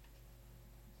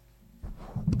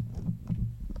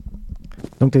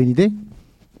 Donc tu as une idée ?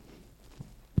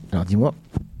 Alors dis-moi.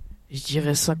 Je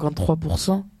dirais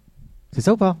 53%. C'est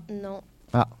ça ou pas ? Non.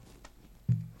 Ah.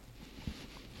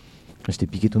 Je t'ai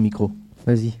piqué ton micro.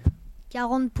 Vas-y.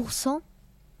 40%.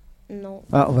 Non.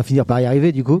 Ah, on va finir par y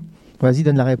arriver du coup. Vas-y,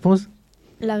 donne la réponse.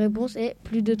 La réponse est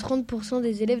plus de 30%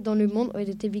 des élèves dans le monde ont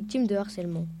été victimes de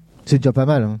harcèlement. C'est déjà pas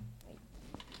mal, hein.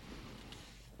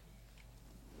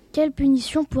 Quelle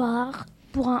punition pour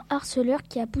un harceleur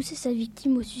qui a poussé sa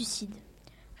victime au suicide ?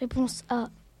 Réponse A,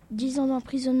 10 ans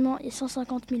d'emprisonnement et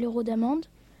 150 000 euros d'amende.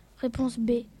 Réponse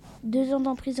B, 2 ans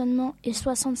d'emprisonnement et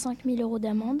 65 000 euros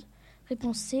d'amende.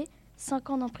 Réponse C, 5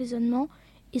 ans d'emprisonnement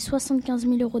et 75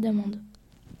 000 euros d'amende.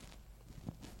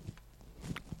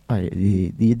 Ah,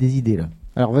 il y a des idées là.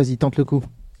 Alors vas-y, tente le coup.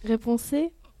 Réponse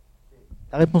C.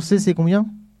 La réponse C, c'est combien ?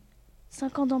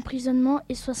 5 ans d'emprisonnement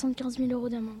et 75 000 euros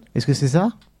d'amende. Est-ce que c'est ça ?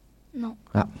 Non.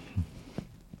 Ah.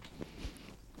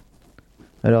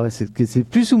 Alors, c'est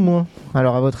plus ou moins ?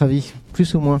 Alors, à votre avis,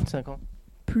 plus ou moins 5 ans ?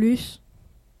 Plus.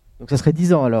 Donc ça serait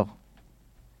 10 ans alors ?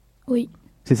 Oui.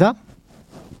 C'est ça ?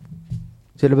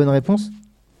 C'est la bonne réponse ?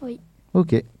 Oui.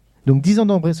 Ok. Donc 10 ans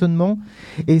d'emprisonnement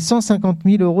et 150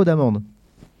 000 euros d'amende.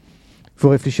 Il faut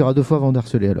réfléchir à 2 fois avant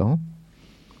d'harceler alors. Hein.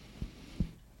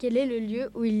 Quel est le lieu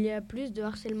où il y a plus de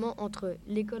harcèlement entre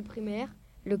l'école primaire,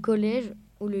 le collège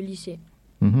ou le lycée ?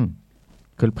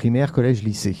 École primaire, collège,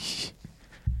 lycée.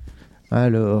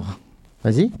 Alors,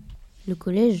 vas-y. Le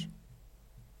collège ?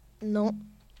 Non.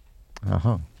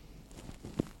 Ah.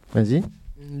 Vas-y.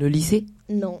 Le lycée ?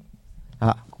 Non.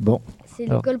 Ah, bon. C'est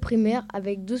l'école primaire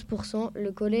avec 12%,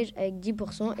 le collège avec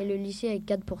 10% et le lycée avec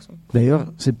 4%.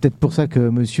 D'ailleurs, c'est peut-être pour ça que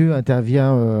monsieur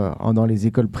intervient dans les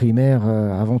écoles primaires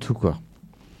avant tout, quoi.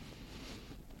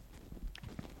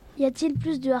 Y a-t-il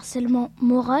plus de harcèlement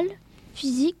moral,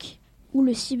 physique ou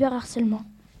le cyberharcèlement ?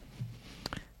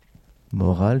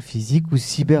 Moral, physique ou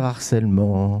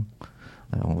cyberharcèlement ?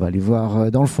 Alors, on va aller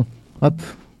voir dans le fond. Hop.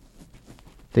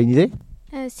 T'as une idée ?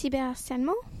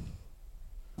 Cyberharcèlement ?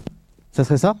 Ça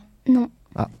serait ça ? Non.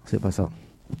 Ah, c'est pas ça.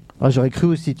 Ah, j'aurais cru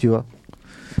aussi, tu vois.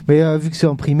 Mais vu que c'est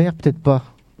en primaire, peut-être pas.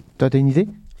 Toi, t'as une idée ?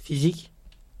 Physique ?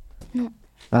 Non.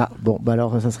 Ah, bon, bah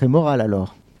alors, ça serait moral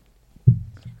alors.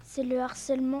 C'est le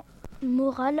harcèlement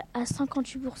moral à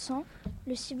 58%,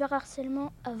 le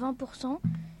cyberharcèlement à 20%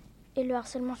 et le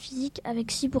harcèlement physique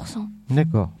avec 6%.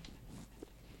 D'accord.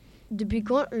 Depuis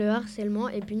quand le harcèlement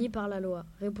est puni par la loi ?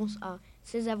 Réponse A,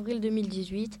 16 avril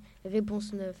 2018.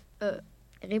 Réponse B,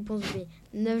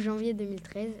 9 janvier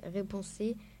 2013. Réponse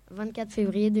C, 24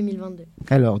 février 2022.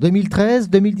 Alors, 2013,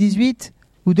 2018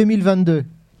 ou 2022 ?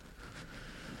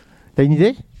 T'as une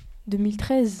idée ?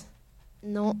 2013.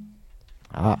 Non.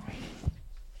 Ah.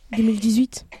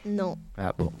 2018. Non.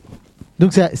 Ah bon.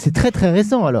 Donc c'est très très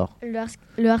récent alors.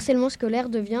 Le harcèlement scolaire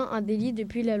devient un délit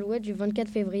depuis la loi du 24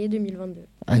 février 2022.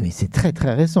 Ah mais c'est très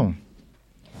très récent.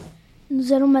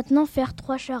 Nous allons maintenant faire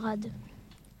 3 charades.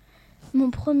 Mon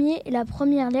premier est la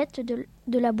première lettre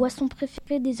de la boisson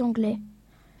préférée des Anglais.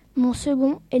 Mon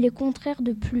second est le contraire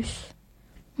de plus.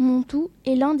 Mon tout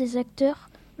est l'un des acteurs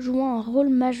jouant un rôle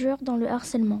majeur dans le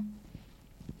harcèlement.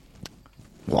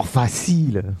 Oh,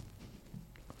 facile.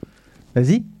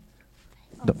 Vas-y.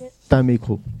 T'as un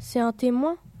micro. C'est un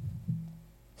témoin?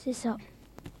 C'est ça.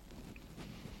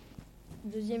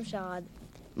 Deuxième charade.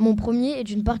 Mon premier est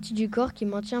une partie du corps qui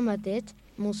maintient ma tête.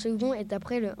 Mon second est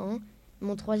après le 1.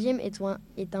 Mon troisième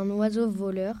est un oiseau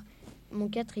voleur. Mon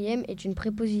quatrième est une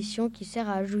préposition qui sert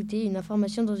à ajouter une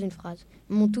information dans une phrase.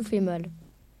 Mon tout fait mal.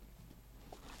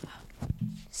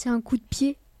 C'est un coup de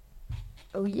pied.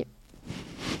 Oui.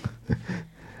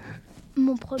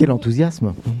 Quel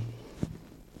enthousiasme.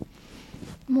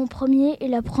 Mon premier est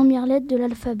la première lettre de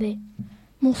l'alphabet.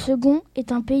 Mon second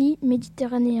est un pays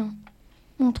méditerranéen.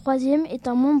 Mon troisième est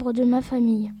un membre de ma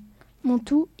famille. Mon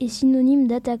tout est synonyme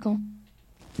d'attaquant.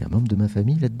 Il y a un membre de ma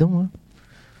famille là-dedans. Hein.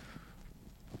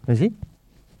 Vas-y.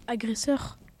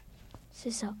 Agresseur.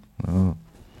 C'est ça. Oh.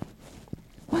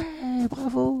 Ouais,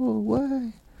 bravo, ouais.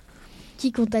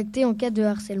 Qui contacter en cas de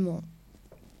harcèlement?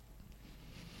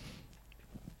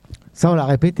 Ça, on l'a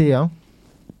répété, hein.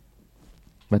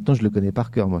 Maintenant, je le connais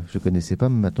par cœur, moi. Je le connaissais pas,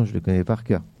 mais maintenant, je le connais par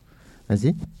cœur.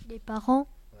 Vas-y. Les parents.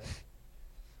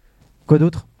 Quoi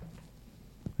d'autre?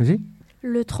 Vas-y.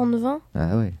 Le 30-20.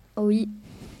 Ah ouais. Oh oui.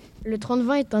 Le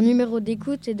 30-20 est un numéro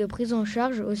d'écoute et de prise en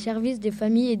charge au service des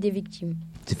familles et des victimes.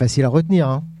 C'est facile à retenir,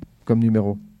 hein, comme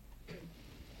numéro.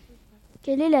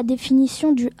 Quelle est la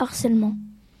définition du harcèlement?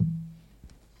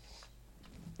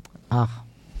 Ah.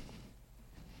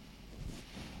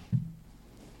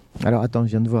 Alors, attends, je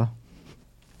viens de voir.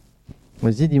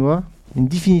 Vas-y, dis-moi. Une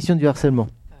définition du harcèlement.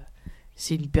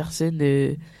 C'est une personne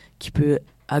qui peut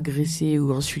agresser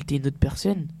ou insulter une autre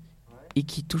personne et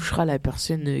qui touchera la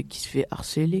personne qui se fait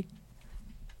harceler.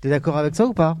 T'es d'accord avec ça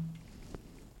ou pas?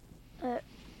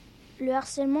 Le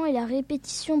harcèlement est la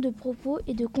répétition de propos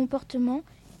et de comportements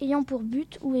ayant pour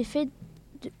but ou effet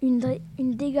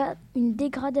une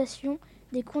dégradation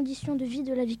des conditions de vie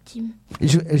de la victime.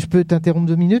 Je peux t'interrompre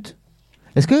 2 minutes?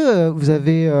 Est-ce que vous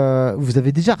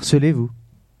avez déjà harcelé, vous?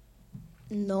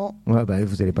 Non. Ouais, bah,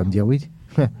 vous allez pas me dire oui.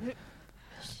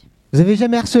 Vous avez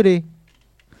jamais harcelé?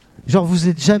 Genre, vous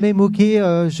êtes jamais moqué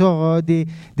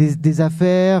des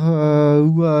affaires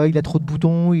où il a trop de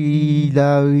boutons, il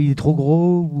est trop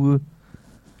gros ou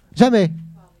jamais?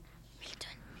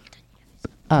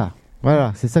 Ah,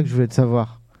 voilà, c'est ça que je voulais te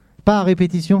savoir. Pas à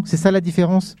répétition, c'est ça la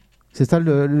différence? C'est ça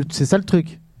c'est ça le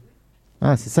truc?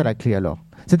 Ah, c'est ça la clé alors.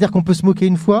 C'est-à-dire qu'on peut se moquer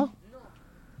une fois?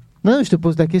 Non, je te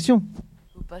pose la question.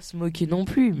 Faut pas se moquer non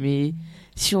plus, mais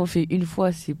si on fait une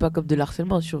fois, c'est pas comme de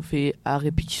l'harcèlement. Si on fait à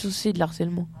répétition, c'est de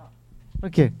l'harcèlement.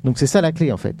 Ok, donc c'est ça la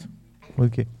clé en fait.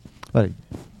 Ok, allez,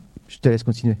 je te laisse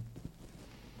continuer.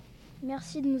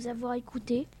 Merci de nous avoir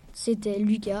écoutés. C'était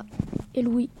Lucas et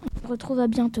Louis. On se retrouve à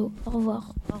bientôt. Au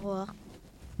revoir. Au revoir.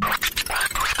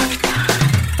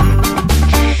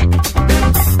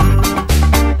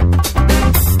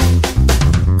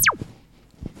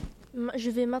 Je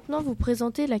vais maintenant vous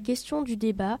présenter la question du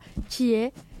débat qui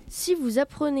est: si vous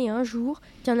apprenez un jour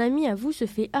qu'un ami à vous se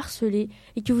fait harceler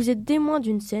et que vous êtes témoin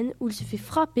d'une scène où il se fait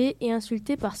frapper et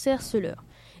insulter par ses harceleurs,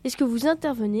 est-ce que vous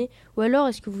intervenez ou alors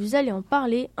est-ce que vous allez en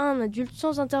parler à un adulte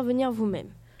sans intervenir vous-même?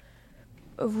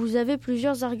 Vous avez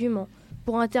plusieurs arguments.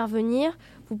 Pour intervenir,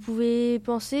 vous pouvez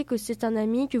penser que c'est un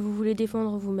ami que vous voulez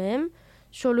défendre vous-même.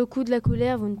 Sur le coup de la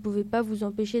colère, vous ne pouvez pas vous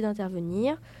empêcher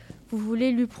d'intervenir. Vous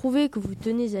voulez lui prouver que vous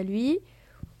tenez à lui,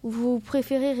 ou vous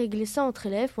préférez régler ça entre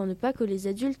élèves pour ne pas que les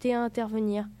adultes aient à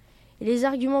intervenir. Et les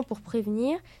arguments pour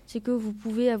prévenir, c'est que vous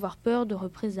pouvez avoir peur de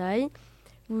représailles,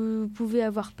 vous pouvez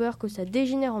avoir peur que ça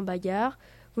dégénère en bagarre,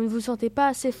 vous ne vous sentez pas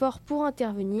assez fort pour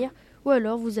intervenir, ou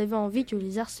alors vous avez envie que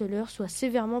les harceleurs soient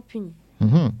sévèrement punis.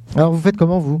 Alors vous faites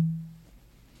comment vous?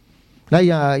 Là il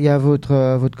y a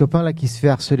votre copain là qui se fait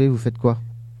harceler, vous faites quoi?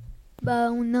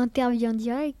 Bah on intervient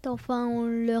direct, enfin on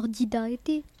leur dit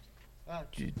d'arrêter.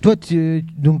 Toi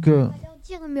donc On va leur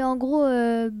dire, mais en gros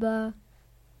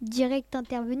direct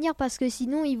intervenir parce que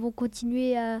sinon ils vont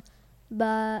continuer à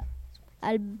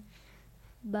le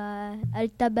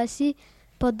tabasser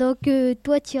pendant que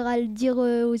toi tu iras le dire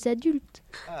aux adultes.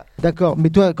 D'accord,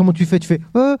 mais toi comment tu fais? Tu fais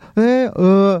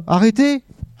arrêtez?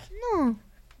 Non,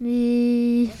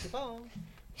 mais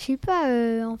je sais pas,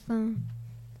 enfin.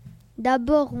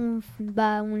 D'abord, on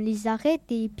les arrête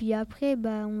et puis après,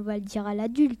 on va le dire à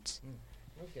l'adulte.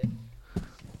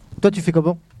 Toi, tu fais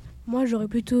comment? Moi, je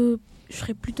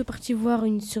serais plutôt partie voir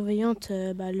une surveillante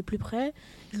le plus près.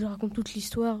 Je lui raconte toute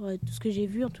l'histoire, tout ce que j'ai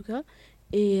vu en tout cas.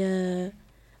 Et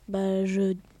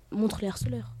je montre les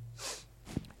harceleurs.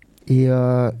 Et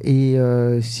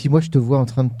si moi je te vois en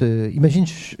train de te... Imagine,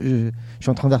 je suis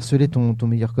en train d'harceler ton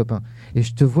meilleur copain. Et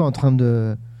je te vois en train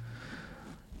d'aller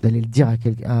le dire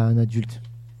à un adulte.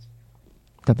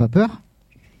 T'as pas peur?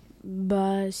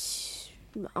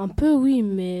 Un peu oui,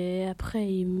 mais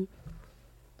après,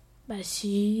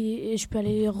 si je peux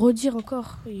aller redire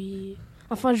encore.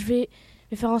 Enfin, je vais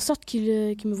faire en sorte qu'il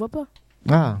me voit pas.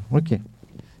 Ah, ok.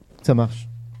 Ça marche.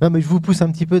 Non, mais je vous pousse un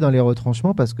petit peu dans les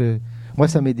retranchements parce que moi,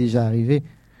 ça m'est déjà arrivé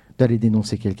d'aller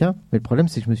dénoncer quelqu'un. Mais le problème,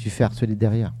 c'est que je me suis fait harceler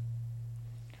derrière.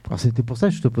 Alors, c'était pour ça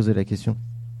que je te posais la question.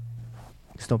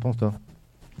 Qu'est-ce que t'en penses, toi?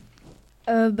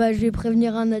 Je vais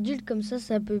prévenir un adulte, comme ça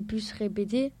peut plus se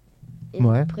répéter. Et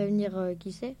prévenir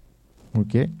qui c'est.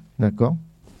 Ok, d'accord.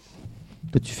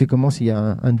 Toi, tu fais comment s'il y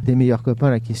a un de tes meilleurs copains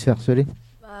là, qui se fait harceler?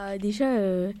 Déjà,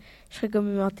 je serais quand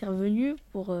même intervenu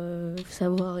pour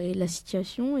savoir la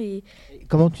situation. Et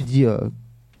comment tu dis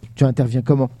tu interviens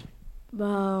comment?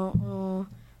 En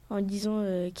disant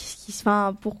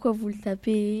pourquoi vous le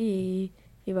tapez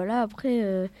et voilà.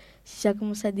 Après, si ça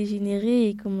commence à dégénérer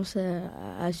et commence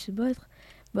à se battre,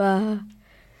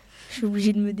 je suis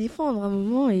obligée de me défendre à un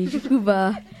moment et du coup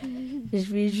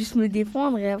je vais juste me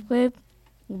défendre et après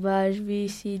je vais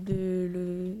essayer de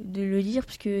le dire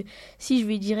parce que si je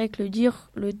vais direct le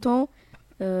dire le temps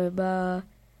la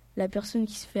personne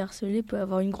qui se fait harceler peut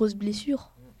avoir une grosse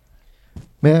blessure.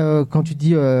 Mais quand tu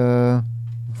dis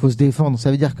faut se défendre, ça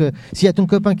veut dire que s'il y a ton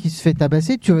copain qui se fait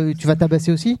tabasser, tu vas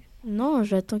tabasser aussi? Non,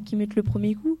 j'attends qu'il mette le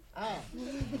premier coup.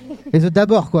 Et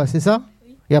d'abord quoi, c'est ça?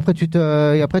 Oui. Et après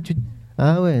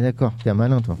ah ouais, d'accord, t'es un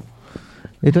malin toi.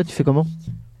 Et toi, tu fais comment?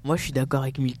 Moi, je suis d'accord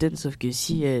avec Milton, sauf que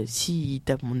si il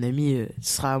tape mon ami,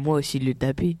 ce sera à moi aussi de le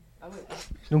taper.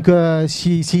 Donc,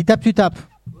 s'il tape, tu tapes.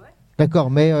 Ouais. D'accord,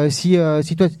 mais si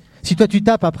toi tu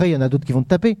tapes, après, il y en a d'autres qui vont te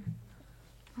taper.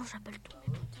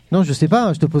 Non, je sais pas,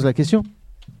 hein, je te pose la question.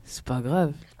 C'est pas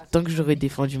grave, tant que j'aurai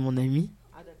défendu mon ami.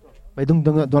 Mais donc,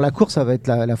 dans la cour, ça va être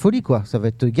la folie, quoi. Ça va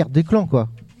être guerre des clans, quoi.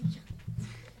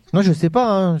 Non, je sais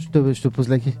pas, hein, je te pose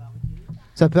la question.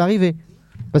 Ça peut arriver.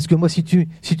 Parce que moi, si tu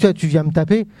viens me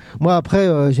taper, moi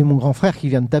après, j'ai mon grand frère qui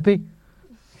vient me taper.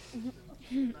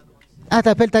 Ah,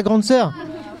 t'appelles ta grande sœur?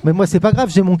 Mais moi, c'est pas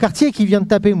grave, j'ai mon quartier qui vient me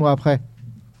taper, moi, après.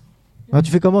 Alors, tu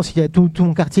fais comment s'il y a tout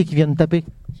mon quartier qui vient me taper?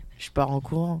 Je pars en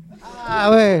courant. Ah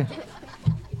ouais.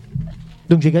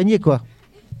 Donc j'ai gagné, quoi.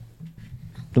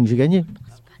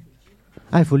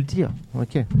 Ah, il faut le dire.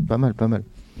 Ok, pas mal.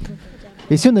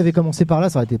 Et si on avait commencé par là,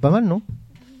 ça aurait été pas mal, non?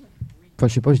 Enfin,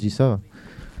 je sais pas, je dis ça.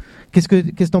 Qu'est-ce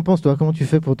que t'en penses, toi? Comment tu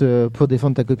fais pour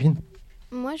défendre ta copine?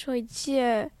 Moi, j'aurais dit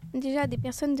déjà à des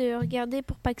personnes de regarder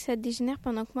pour pas que ça dégénère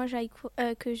pendant que moi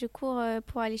que je cours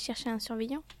pour aller chercher un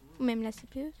surveillant, ou même la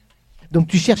CPE. Donc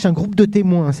tu cherches un groupe de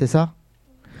témoins, c'est ça?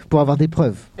 Pour avoir des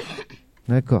preuves.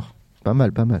 D'accord, pas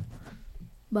mal.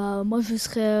 Moi, je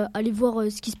serais allé voir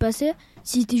ce qui se passait,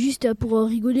 si c'était juste pour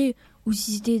rigoler ou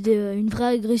si c'était une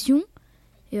vraie agression.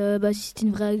 Et si c'était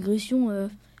une vraie agression,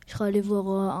 je serais allé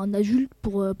voir un adulte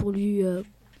pour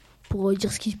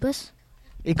dire ce qui se passe.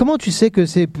 Et comment tu sais que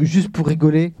c'est juste pour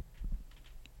rigoler?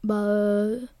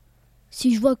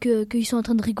 Si je vois qu'ils sont en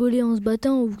train de rigoler en se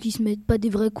battant ou qu'ils se mettent pas des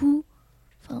vrais coups,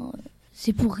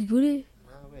 c'est pour rigoler.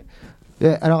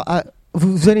 Alors,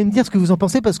 vous allez me dire ce que vous en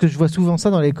pensez parce que je vois souvent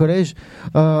ça dans les collèges,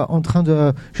 en train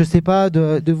de, je sais pas,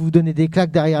 de vous donner des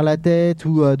claques derrière la tête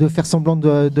ou de faire semblant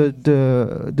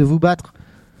de vous battre.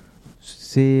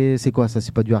 C'est quoi ça?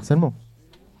 C'est pas du harcèlement?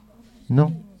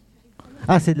 Non?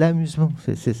 Ah, c'est de l'amusement,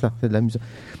 c'est ça, c'est de l'amusement.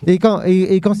 Et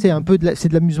quand c'est un peu c'est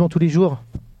de l'amusement tous les jours?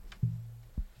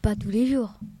 Pas tous les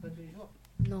jours.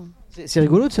 Non. C'est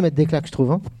rigolo de se mettre des claques, je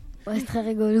trouve. Hein. Ouais, c'est très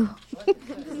rigolo.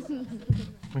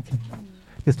 Okay.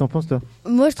 Qu'est-ce que t'en penses, toi?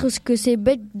 Moi, je trouve que c'est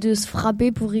bête de se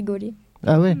frapper pour rigoler.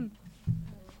 Ah ouais?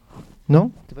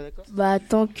 Non? T'es pas d'accord?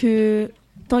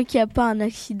 Tant qu'il n'y a pas un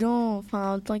accident,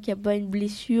 tant qu'il n'y a pas une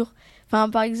blessure.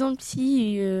 Par exemple,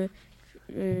 si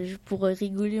pour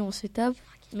rigoler, on se tape,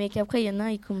 mais qu'après, il y en a un,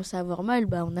 il commence à avoir mal,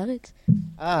 on arrête.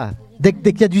 Ah, dès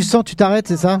qu'il y a du sang, tu t'arrêtes,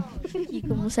 c'est ça? Il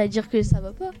commence à dire que ça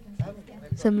va pas.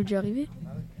 Ça m'est déjà arrivé.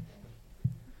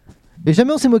 Et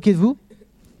jamais on s'est moqué de vous?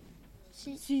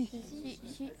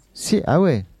 Si, ah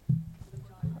ouais.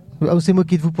 On s'est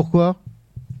moqué de vous, pourquoi?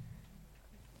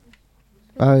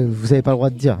 Ah, vous n'avez pas le droit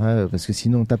de dire, hein, parce que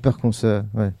sinon t'as peur qu'on se...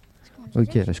 Ouais.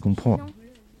 Ok, je comprends.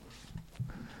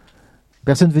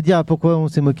 Personne veut dire pourquoi on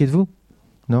s'est moqué de vous?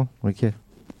 Non? Ok.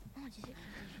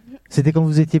 C'était quand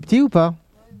vous étiez petit ou pas?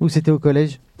 Ou c'était au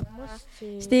collège? Moi,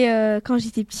 C'était quand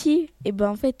j'étais petit, et ben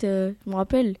en fait, je me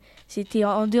rappelle, c'était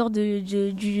en dehors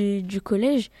du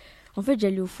collège. En fait,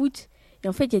 j'allais au foot, et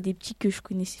en fait, il y a des petits que je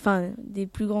connaissais, enfin, des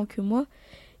plus grands que moi,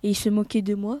 et ils se moquaient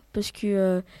de moi, parce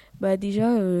que,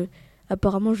 déjà,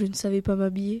 apparemment, je ne savais pas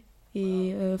m'habiller.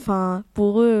 Et enfin,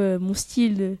 pour eux, mon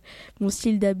style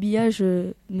d'habillage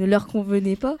ne leur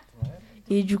convenait pas.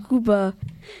 Et du coup,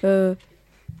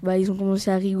 ils ont commencé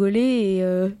à rigoler,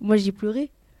 et moi, j'ai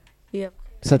pleuré. Et après,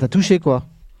 Ça t'a touché, quoi?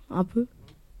 un peu.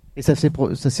 Et ça s'est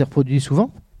reproduit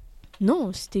souvent?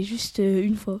 Non, c'était juste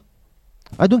une fois.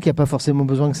 Ah, donc il n'y a pas forcément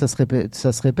besoin que ça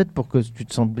se répète pour que tu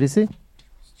te sentes blessé?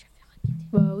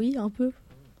 Bah oui, un peu.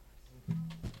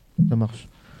 Ça marche.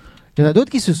 Il y en a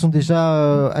d'autres qui se sont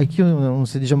déjà à qui on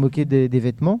s'est déjà moqué des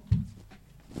vêtements?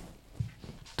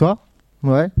 Toi?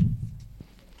 Ouais.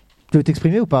 Tu veux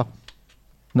t'exprimer ou pas?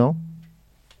 Non?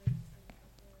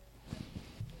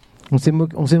 On s'est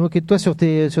moqué de toi sur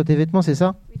tes vêtements, c'est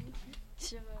ça?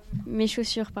 Sur mes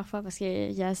chaussures parfois, parce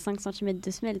qu'il y a 5 cm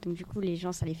de semelle, donc du coup les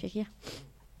gens ça les fait rire.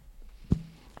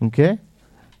 Ok.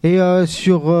 Et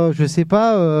sur, je sais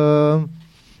pas,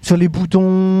 sur les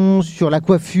boutons, sur la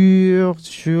coiffure,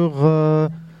 sur...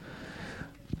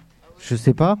 je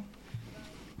sais pas.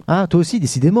 Ah, toi aussi,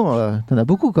 décidément, t'en as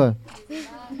beaucoup, quoi.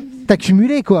 T'as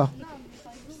cumulé, quoi.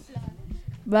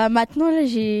 Bah maintenant là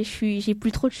j'ai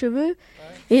plus trop de cheveux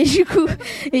et du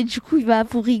coup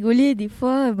pour rigoler des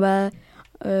fois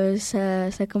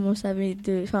ça commence à mettre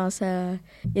il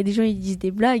y a des gens qui disent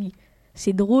des blagues,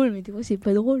 c'est drôle mais des fois c'est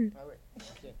pas drôle.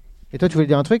 Et toi tu voulais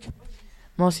dire un truc?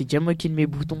 Moi c'est déjà moqué de mes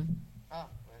boutons.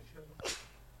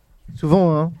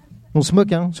 Souvent hein, on se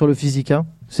moque sur le physique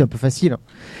c'est un peu facile.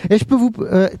 Et je peux vous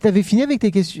t'avais fini avec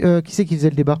tes questions, qui c'est qui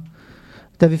faisait le débat?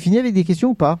 T'avais fini avec des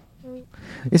questions ou pas?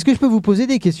 Est-ce que je peux vous poser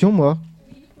des questions, moi?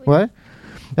 Oui. Ouais.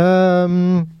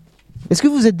 Est-ce que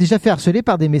vous êtes déjà fait harceler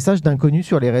par des messages d'inconnus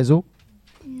sur les réseaux?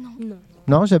 Non.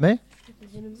 Non, jamais?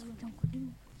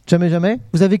 Jamais?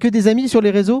 Vous avez que des amis sur les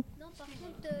réseaux? Non, par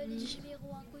contre, les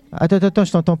numéros inconnus. Attends,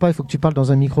 je t'entends pas, il faut que tu parles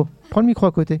dans un micro. Prends le micro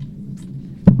à côté.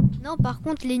 Non, par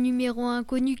contre, les numéros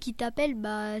inconnus qui t'appellent,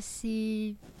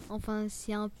 c'est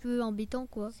un peu embêtant,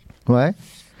 quoi. Ouais.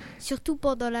 Surtout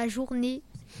pendant la journée.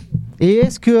 Et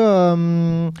est-ce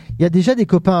que y a déjà des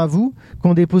copains à vous qui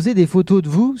ont déposé des photos de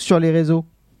vous sur les réseaux?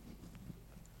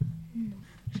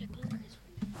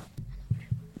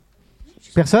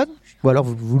 Personne? Ou alors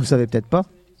vous le savez peut-être pas?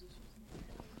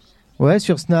 Ouais,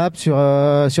 sur Snap,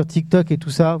 sur TikTok et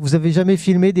tout ça. Vous avez jamais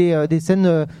filmé des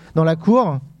scènes dans la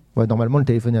cour? Ouais, normalement le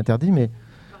téléphone est interdit, mais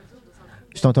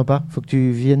je t'entends pas. Faut que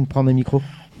tu viennes prendre un micro.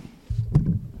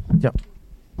 Tiens.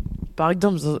 Par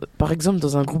exemple,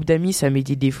 dans un groupe d'amis, ça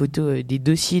mettait des photos, des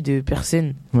dossiers de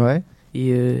personnes. Ouais.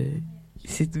 Et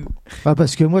c'est tout. Ah,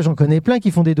 parce que moi, j'en connais plein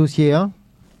qui font des dossiers,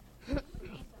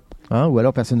 ou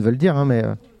alors personne ne veut le dire, mais...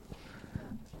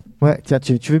 Ouais, tiens,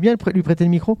 tu veux bien lui prêter le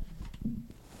micro?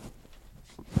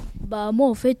 Bah, moi,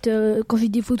 en fait, quand j'ai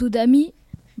des photos d'amis,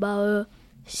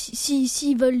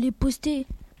 s'ils veulent les poster...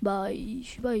 je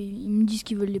sais pas, ils me disent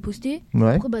qu'ils veulent les poster.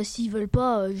 Ouais. Après, s'ils veulent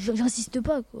pas, j'insiste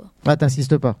pas, quoi. Ah,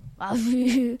 t'insistes pas?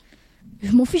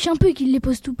 Je m'en fiche un peu qu'ils les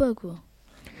postent ou pas, quoi.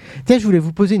 Tiens, je voulais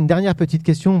vous poser une dernière petite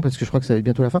question, parce que je crois que ça va être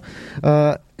bientôt la fin.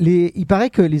 Il paraît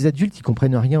que les adultes, ils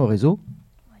comprennent rien au réseau.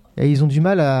 Et ils ont du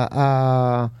mal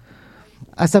à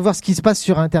savoir ce qui se passe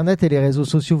sur Internet et les réseaux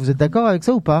sociaux. Vous êtes d'accord avec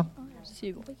ça ou pas?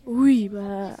 Oui,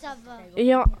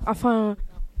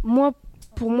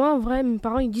 pour moi, en vrai, mes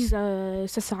parents, ils disent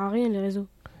ça sert à rien, les réseaux.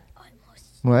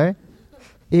 Ouais.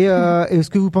 Et est-ce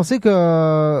que vous pensez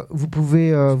que vous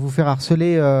pouvez vous faire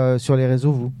harceler sur les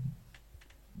réseaux, vous?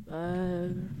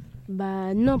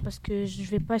 Non, parce que je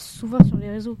vais pas souvent sur les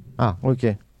réseaux. Ah, ok.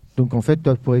 Donc en fait,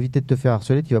 toi, pour éviter de te faire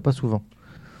harceler, tu vas pas souvent.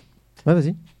 Ouais,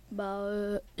 vas-y.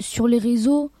 Sur les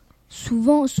réseaux,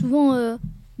 souvent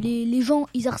les gens,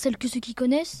 ils harcèlent que ceux qu'ils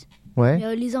connaissent. Ouais.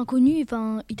 Et, les inconnus,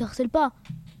 ils te harcèlent pas.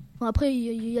 Après,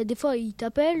 il y a des fois, ils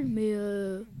t'appellent, mais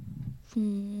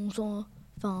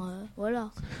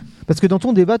voilà. Parce que dans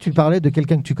ton débat, tu parlais de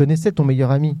quelqu'un que tu connaissais, ton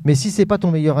meilleur ami. Mais si c'est pas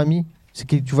ton meilleur ami, c'est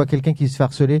que tu vois quelqu'un qui se fait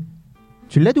harceler,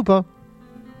 tu l'aides ou pas?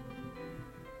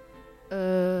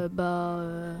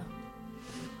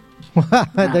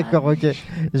 D'accord, ok.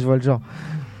 Je vois le genre.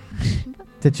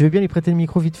 Tu veux bien lui prêter le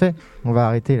micro vite fait? On va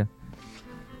arrêter là.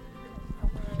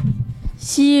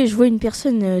 Si je vois une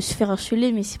personne se faire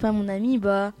harceler, mais c'est pas mon ami,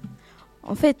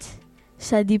 en fait,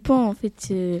 ça dépend. En fait,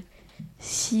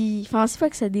 c'est pas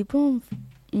que ça dépend,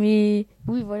 mais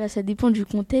oui, voilà, ça dépend du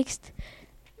contexte.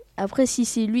 Après, si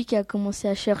c'est lui qui a commencé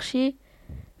à chercher,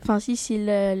 si c'est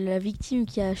la victime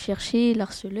qui a cherché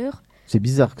l'harceleur. C'est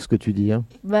bizarre ce que tu dis,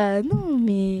 Non,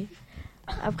 mais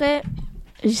après,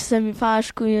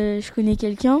 Je connais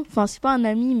quelqu'un, enfin c'est pas un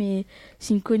ami mais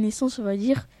c'est une connaissance on va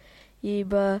dire. Et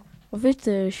en fait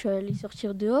je suis allée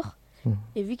sortir dehors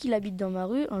et vu qu'il habite dans ma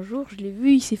rue, un jour je l'ai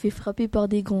vu, il s'est fait frapper par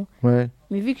des grands. Ouais.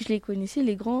 Mais vu que je les connaissais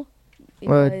les grands,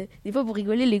 des fois pour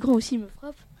rigoler les grands aussi me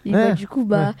frappent. Et du coup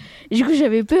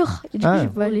j'avais peur. Et du coup, j'ai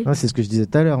pas allé. C'est ce que je disais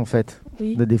tout à l'heure en fait.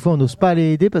 Oui. Des fois on n'ose pas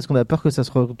aller aider parce qu'on a peur que ça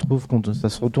se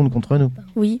retourne contre nous.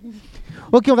 Oui.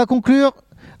 Ok, on va conclure.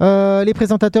 Les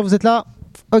présentateurs, vous êtes là?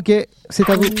 Ok, c'est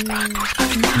à vous.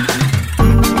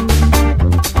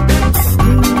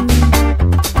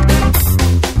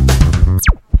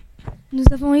 Nous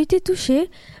avons été touchés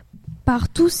par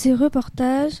tous ces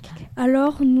reportages,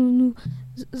 alors nous nous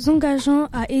engageons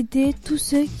à aider tous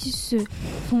ceux qui se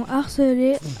font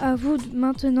harceler. À vous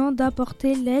maintenant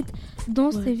d'apporter l'aide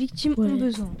dont ces victimes ont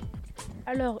besoin.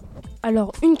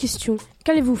 Alors, une question,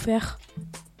 qu'allez-vous faire?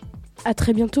 À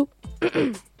très bientôt.